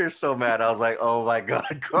Sanders so mad? I was like, oh my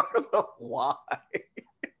God, Colonel, why?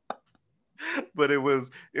 But it was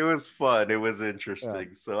fun. It was interesting. Yeah.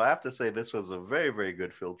 So I have to say this was a very, very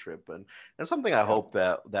good field trip and something I hope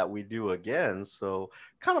that we do again. So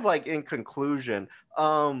kind of like in conclusion,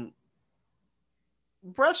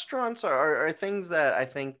 restaurants are things that I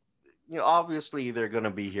think, you know, obviously they're going to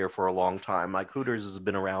be here for a long time. Like Hooters has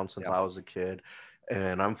been around since I was a kid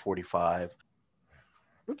and I'm 45.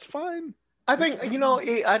 That's fine. I think, you know,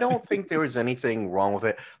 I don't think there was anything wrong with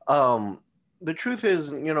it. The truth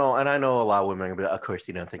is, you know, and I know a lot of women are going to be like, of course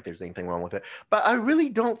you don't think there's anything wrong with it. But I really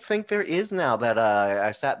don't think there is now that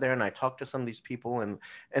I sat there and I talked to some of these people and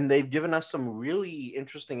they've given us some really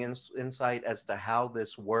interesting insight as to how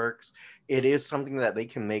this works. It is something that they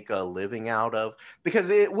can make a living out of,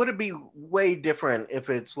 because it would be way different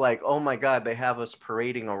if it's like, oh my God, they have us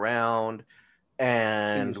parading around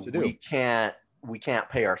and we can't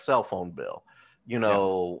pay our cell phone bill. You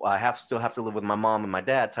know, I still have to live with my mom and my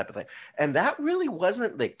dad type of thing. And that really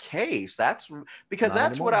wasn't the case. That's because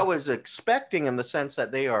that's what I was expecting in the sense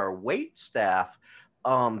that they are wait staff.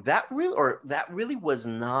 That really was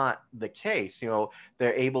not the case. You know,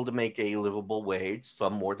 they're able to make a livable wage,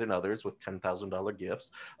 some more than others with $10,000 gifts.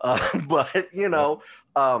 But, you know,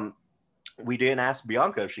 We didn't ask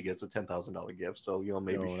Bianca if she gets a $10,000 gift, so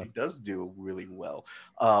maybe No. she does do really well.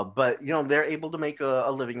 But they're able to make a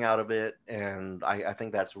living out of it, and I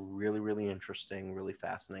think that's really, really interesting, really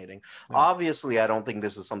fascinating. Yeah. Obviously, I don't think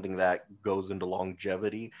this is something that goes into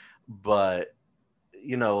longevity, but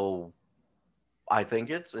I think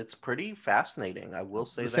it's pretty fascinating. I will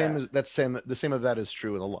say The that. same of that is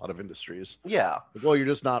true in a lot of industries. Yeah. Well, you're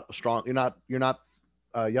just not strong. You're not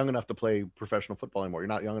young enough to play professional football anymore. You're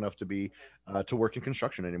not young enough to be to work in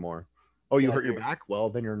construction anymore. Oh, you Yeah, hurt your back? Well,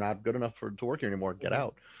 then you're not good enough to work here anymore. Get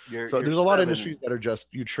out. So You're there's a lot of 7. industries that are just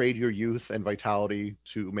you trade your youth and vitality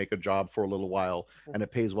to make a job for a little while, and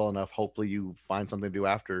it pays well enough. Hopefully, you find something to do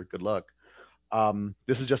after. Good luck.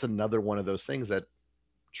 This is just another one of those things that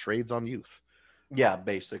trades on youth. Yeah,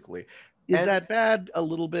 basically. Is And that bad? A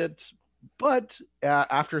little bit. But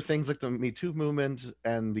after things like the Me Too movement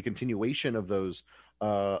and the continuation of those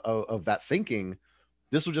of that thinking,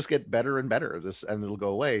 this will just get better and better. And it'll go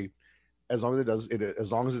away as long as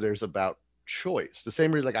as long as there's about choice. The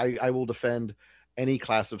same reason, like I will defend any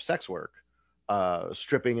class of sex work,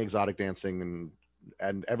 stripping, exotic dancing,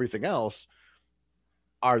 and everything else.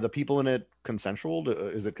 Are the people in it consensual?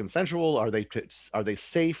 Is it consensual? Are they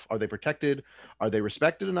safe? Are they protected? Are they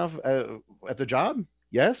respected enough at the job?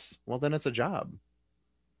 Yes. Well, then it's a job,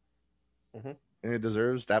 Mhm. and it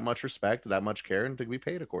deserves that much respect, that much care, and to be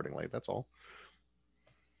paid accordingly. That's all.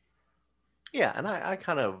 Yeah, and I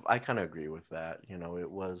kind of agree with that.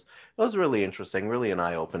 It was really interesting, really an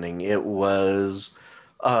eye opening. It was,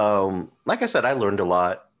 like I said, I learned a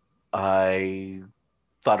lot. I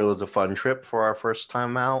thought it was a fun trip for our first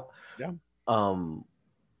time out. Yeah.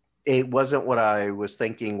 It wasn't what I was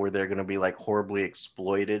thinking, where they're going to be like horribly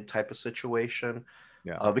exploited type of situation.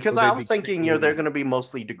 Yeah. Because So I they'd was be thinking, kicking- they're going to be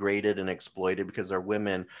mostly degraded and exploited because they're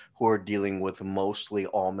women who are dealing with mostly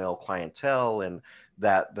all male clientele, and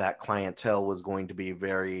that clientele was going to be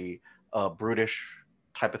very brutish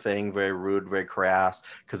type of thing, very rude, very crass,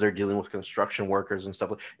 because they're dealing with construction workers and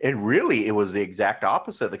stuff. And really, it was the exact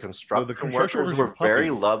opposite. The construction construction workers workers were were very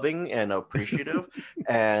puppies. loving and appreciative,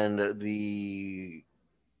 and the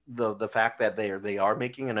fact that they are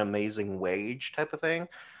making an amazing wage type of thing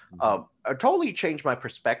totally changed my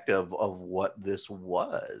perspective of what this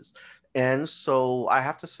was. And so I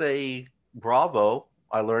have to say, bravo.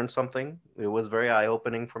 I learned something. It was very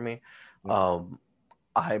eye-opening for me. Um,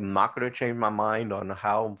 I'm not going to change my mind on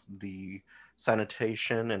how the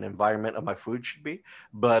sanitation and environment of my food should be,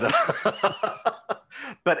 but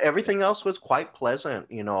but everything else was quite pleasant.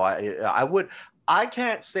 I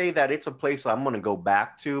can't say that it's a place I'm going to go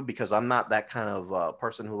back to, because I'm not that kind of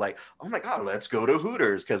person who like, oh my God, let's go to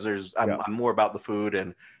Hooters, because I'm more about the food.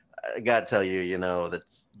 And I gotta tell you,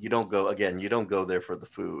 that's you don't go there for the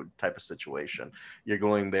food type of situation. You're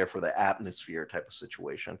going there for the atmosphere type of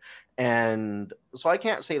situation. And so I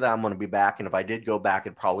can't say that I'm going to be back. And if I did go back,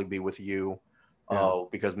 it'd probably be with you.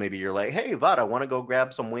 Because maybe you're like, hey, Vod, I want to go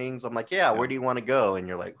grab some wings. I'm like, yeah, where do you want to go? And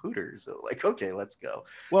you're like, Hooters. So like, okay, let's go.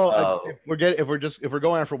 Well, if we're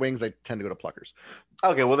going after wings, I tend to go to Pluckers.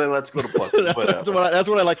 Okay, well then let's go to Pluckers. that's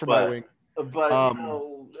what I like for my wings.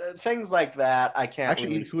 But things like that, I can't actually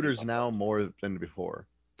really eat Hooters now more than before.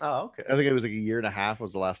 Oh, okay. I think it was like a year and a half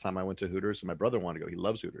was the last time I went to Hooters, and my brother wanted to go. He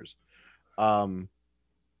loves Hooters. The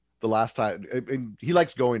last time he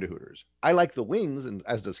likes going to Hooters. I like the wings, and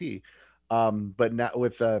as does he. But now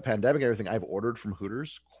with the pandemic and everything, I've ordered from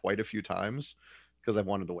Hooters quite a few times because I've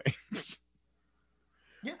wanted the wings.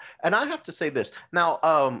 Yeah, and I have to say this now,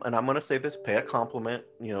 and I'm going to say this, pay a compliment,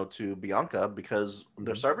 to Bianca, because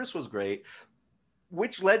their service was great,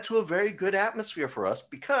 which led to a very good atmosphere for us,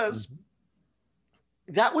 because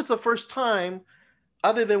that was the first time,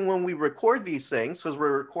 other than when we record these things, because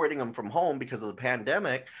we're recording them from home because of the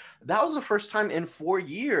pandemic, that was the first time in 4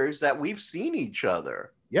 years that we've seen each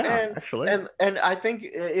other. Yeah, actually. And I think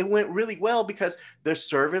it went really well, because the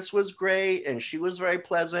service was great and she was very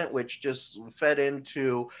pleasant, which just fed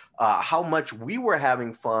into how much we were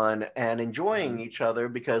having fun and enjoying each other,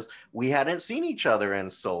 because we hadn't seen each other in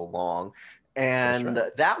so long. And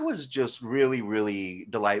that was just really, really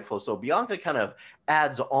delightful. So Bianca kind of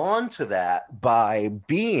adds on to that by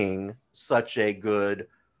being such a good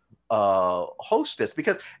hostess,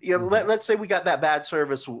 because let's say we got that bad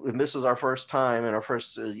service and this is our first time and our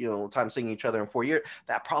first time seeing each other in 4 years,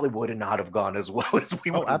 that probably would not have gone as well as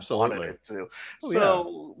we would have wanted it to.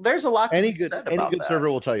 There's a lot to be said about any good that. server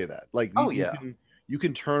will tell you that, like, you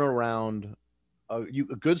can turn around a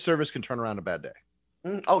good service can turn around a bad day.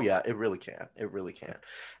 Oh yeah, it really can. It really can.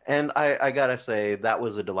 And I gotta say, that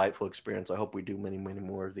was a delightful experience. I hope we do many, many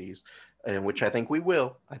more of these, and which I think we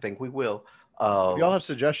will. If y'all have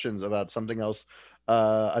suggestions about something else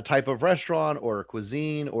a type of restaurant or a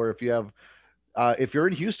cuisine, or if you have if you're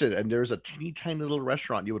in Houston and there's a teeny tiny little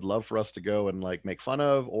restaurant you would love for us to go and like make fun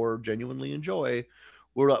of or genuinely enjoy,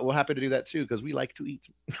 we're happy to do that too because we like to eat.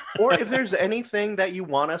 Or if there's anything that you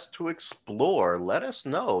want us to explore, let us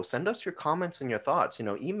know. Send us your comments and your thoughts.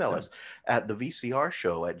 Email us at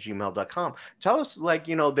thevcrshow@gmail.com. Tell us, like,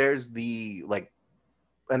 there's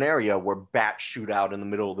an area where bats shoot out in the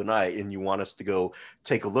middle of the night and you want us to go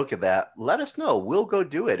take a look at that. Let us know. We'll go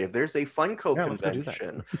do it. If there's a Funko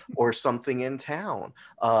convention or something in town,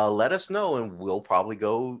 let us know and we'll probably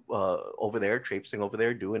go over there, traipsing over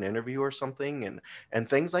there, do an interview or something and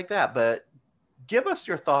things like that. But give us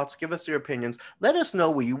your thoughts, give us your opinions. Let us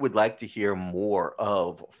know what you would like to hear more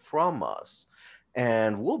of from us.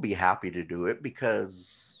 And we'll be happy to do it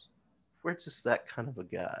because we're just that kind of a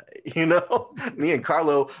guy, Me and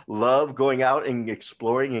Carlo love going out and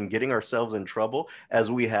exploring and getting ourselves in trouble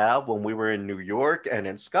as we have when we were in New York and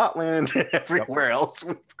in Scotland and everywhere else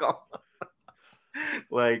we've gone.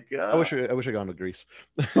 I wish I'd gone to Greece.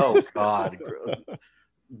 Oh God.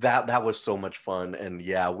 That was so much fun, and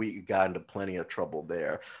we got into plenty of trouble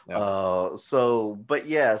there. But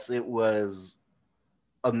yes, it was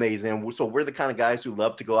amazing. So we're the kind of guys who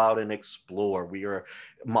love to go out and explore. We are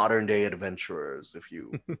modern day adventurers, if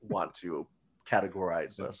you want to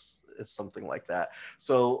categorize us as something like that.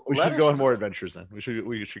 So we should go on more adventures then. We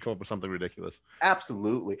should come up with something ridiculous.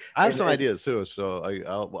 Absolutely. I have some ideas too, so I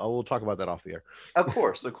will talk about that off the air. Of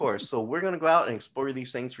course. So we're going to go out and explore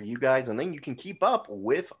these things for you guys, and then you can keep up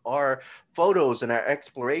with our photos and our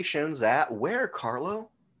explorations at where,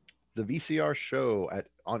 Carlo? The VCR Show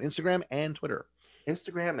on Instagram and Twitter.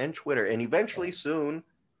 Instagram and Twitter, and eventually soon,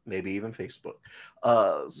 maybe even Facebook.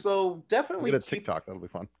 So definitely get a TikTok. That'll be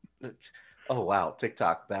fun. Oh wow,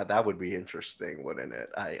 TikTok. That would be interesting, wouldn't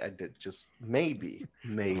it? I did just maybe.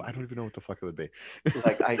 I don't even know what the fuck it would be.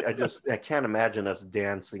 Like I can't imagine us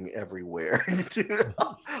dancing everywhere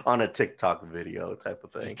on a TikTok video type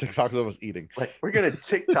of thing. TikTok's almost eating. Like we're gonna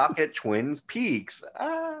TikTok at Twins Peaks.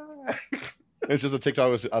 It's just a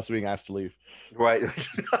TikTok of us being asked to leave. Right.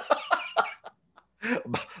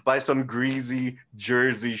 By some greasy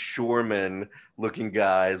Jersey shoreman looking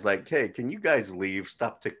guys, like, hey, can you guys leave?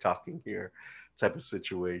 Stop TikToking here, type of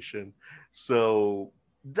situation. So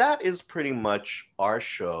that is pretty much our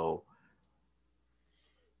show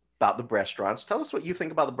about the restaurants. Tell us what you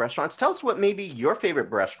think about the restaurants. Tell us what maybe your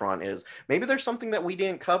favorite restaurant is. Maybe there's something that we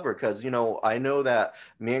didn't cover because, I know that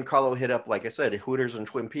me and Carlo hit up, like I said, Hooters and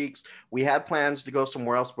Twin Peaks. We had plans to go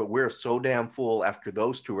somewhere else, but we're so damn full after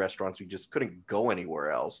those two restaurants. We just couldn't go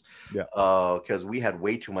anywhere else. Yeah. Because we had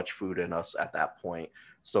way too much food in us at that point.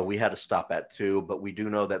 So we had to stop at two, but we do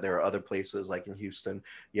know that there are other places like in Houston.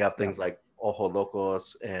 You have things like Ojo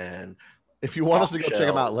Locos and if you want us to go check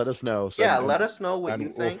them out, let us know. So let us know what you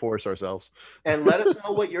think. We'll force ourselves. And let us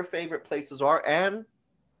know what your favorite places are and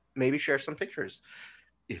maybe share some pictures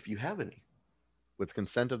if you have any. With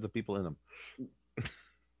consent of the people in them.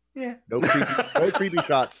 Yeah. No creepy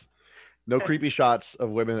shots. No creepy shots of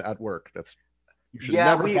women at work.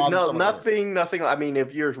 Nothing. I mean,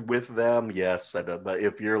 if you're with them, yes, but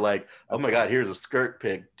if you're like, oh my God, here's a skirt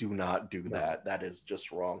pic, do not do that. That is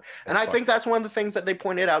just wrong. And I think that's one of the things that they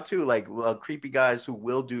pointed out too, like creepy guys who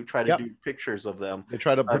will try to do pictures of them. They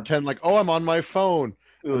try to pretend like, oh, I'm on my phone.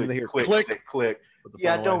 And they hear click.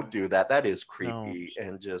 Yeah, don't do that. That is creepy,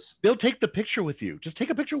 and just they'll take the picture with you. Just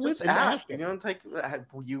take a picture with and ask. You don't take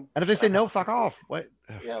you. And if they say no, fuck off. What?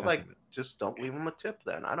 Yeah, like just don't leave them a tip.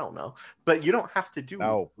 Then I don't know, but you don't have to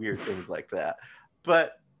do weird things like that.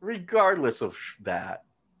 But regardless of that,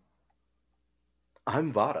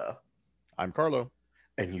 I'm Vada. I'm Carlo,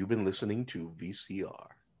 and you've been listening to VCR.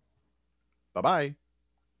 Bye-bye.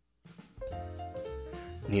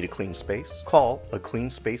 Need a clean space? Call A Clean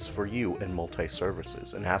Space for You in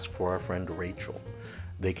Multi-Services and ask for our friend Rachel.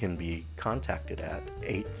 They can be contacted at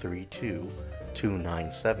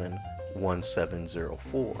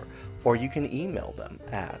 832-297-1704, or you can email them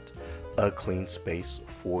at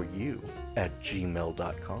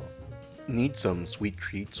acleanspaceforyou@gmail.com. Need some sweet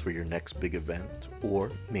treats for your next big event,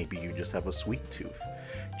 or maybe you just have a sweet tooth?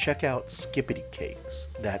 Check out Skippity Cakes.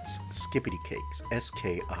 That's Skippity Cakes,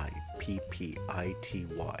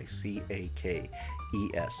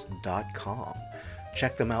 SKIPPITYCAKES.com.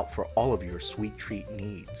 Check them out for all of your sweet treat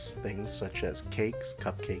needs, things such as cakes,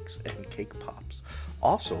 cupcakes, and cake pops.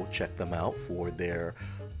 Also, check them out for their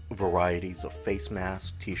varieties of face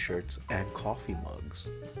masks, t-shirts, and coffee mugs.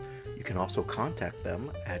 You can also contact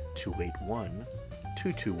them at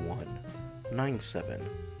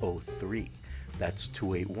 281-221-9703. That's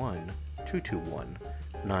 281-221-9703.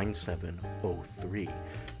 9703.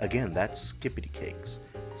 Again, that's Skippity Cakes.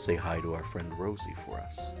 Say hi to our friend Rosie for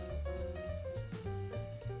us.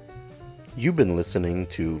 You've been listening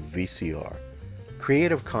to VCR,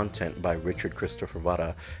 creative content by Richard Christopher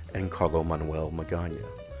Vara and Carlo Manuel Magana.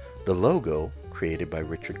 The logo created by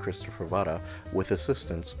Richard Christopher Vara with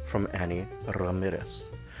assistance from Annie Ramirez.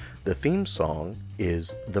 The theme song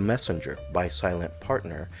is The Messenger by Silent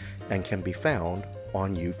Partner and can be found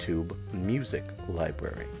on YouTube Music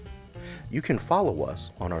Library. You can follow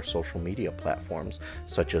us on our social media platforms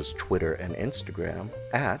such as Twitter and Instagram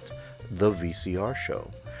at The VCR Show.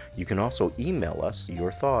 You can also email us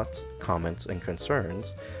your thoughts, comments, and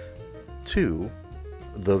concerns to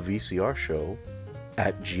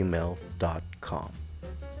thevcrshow@gmail.com.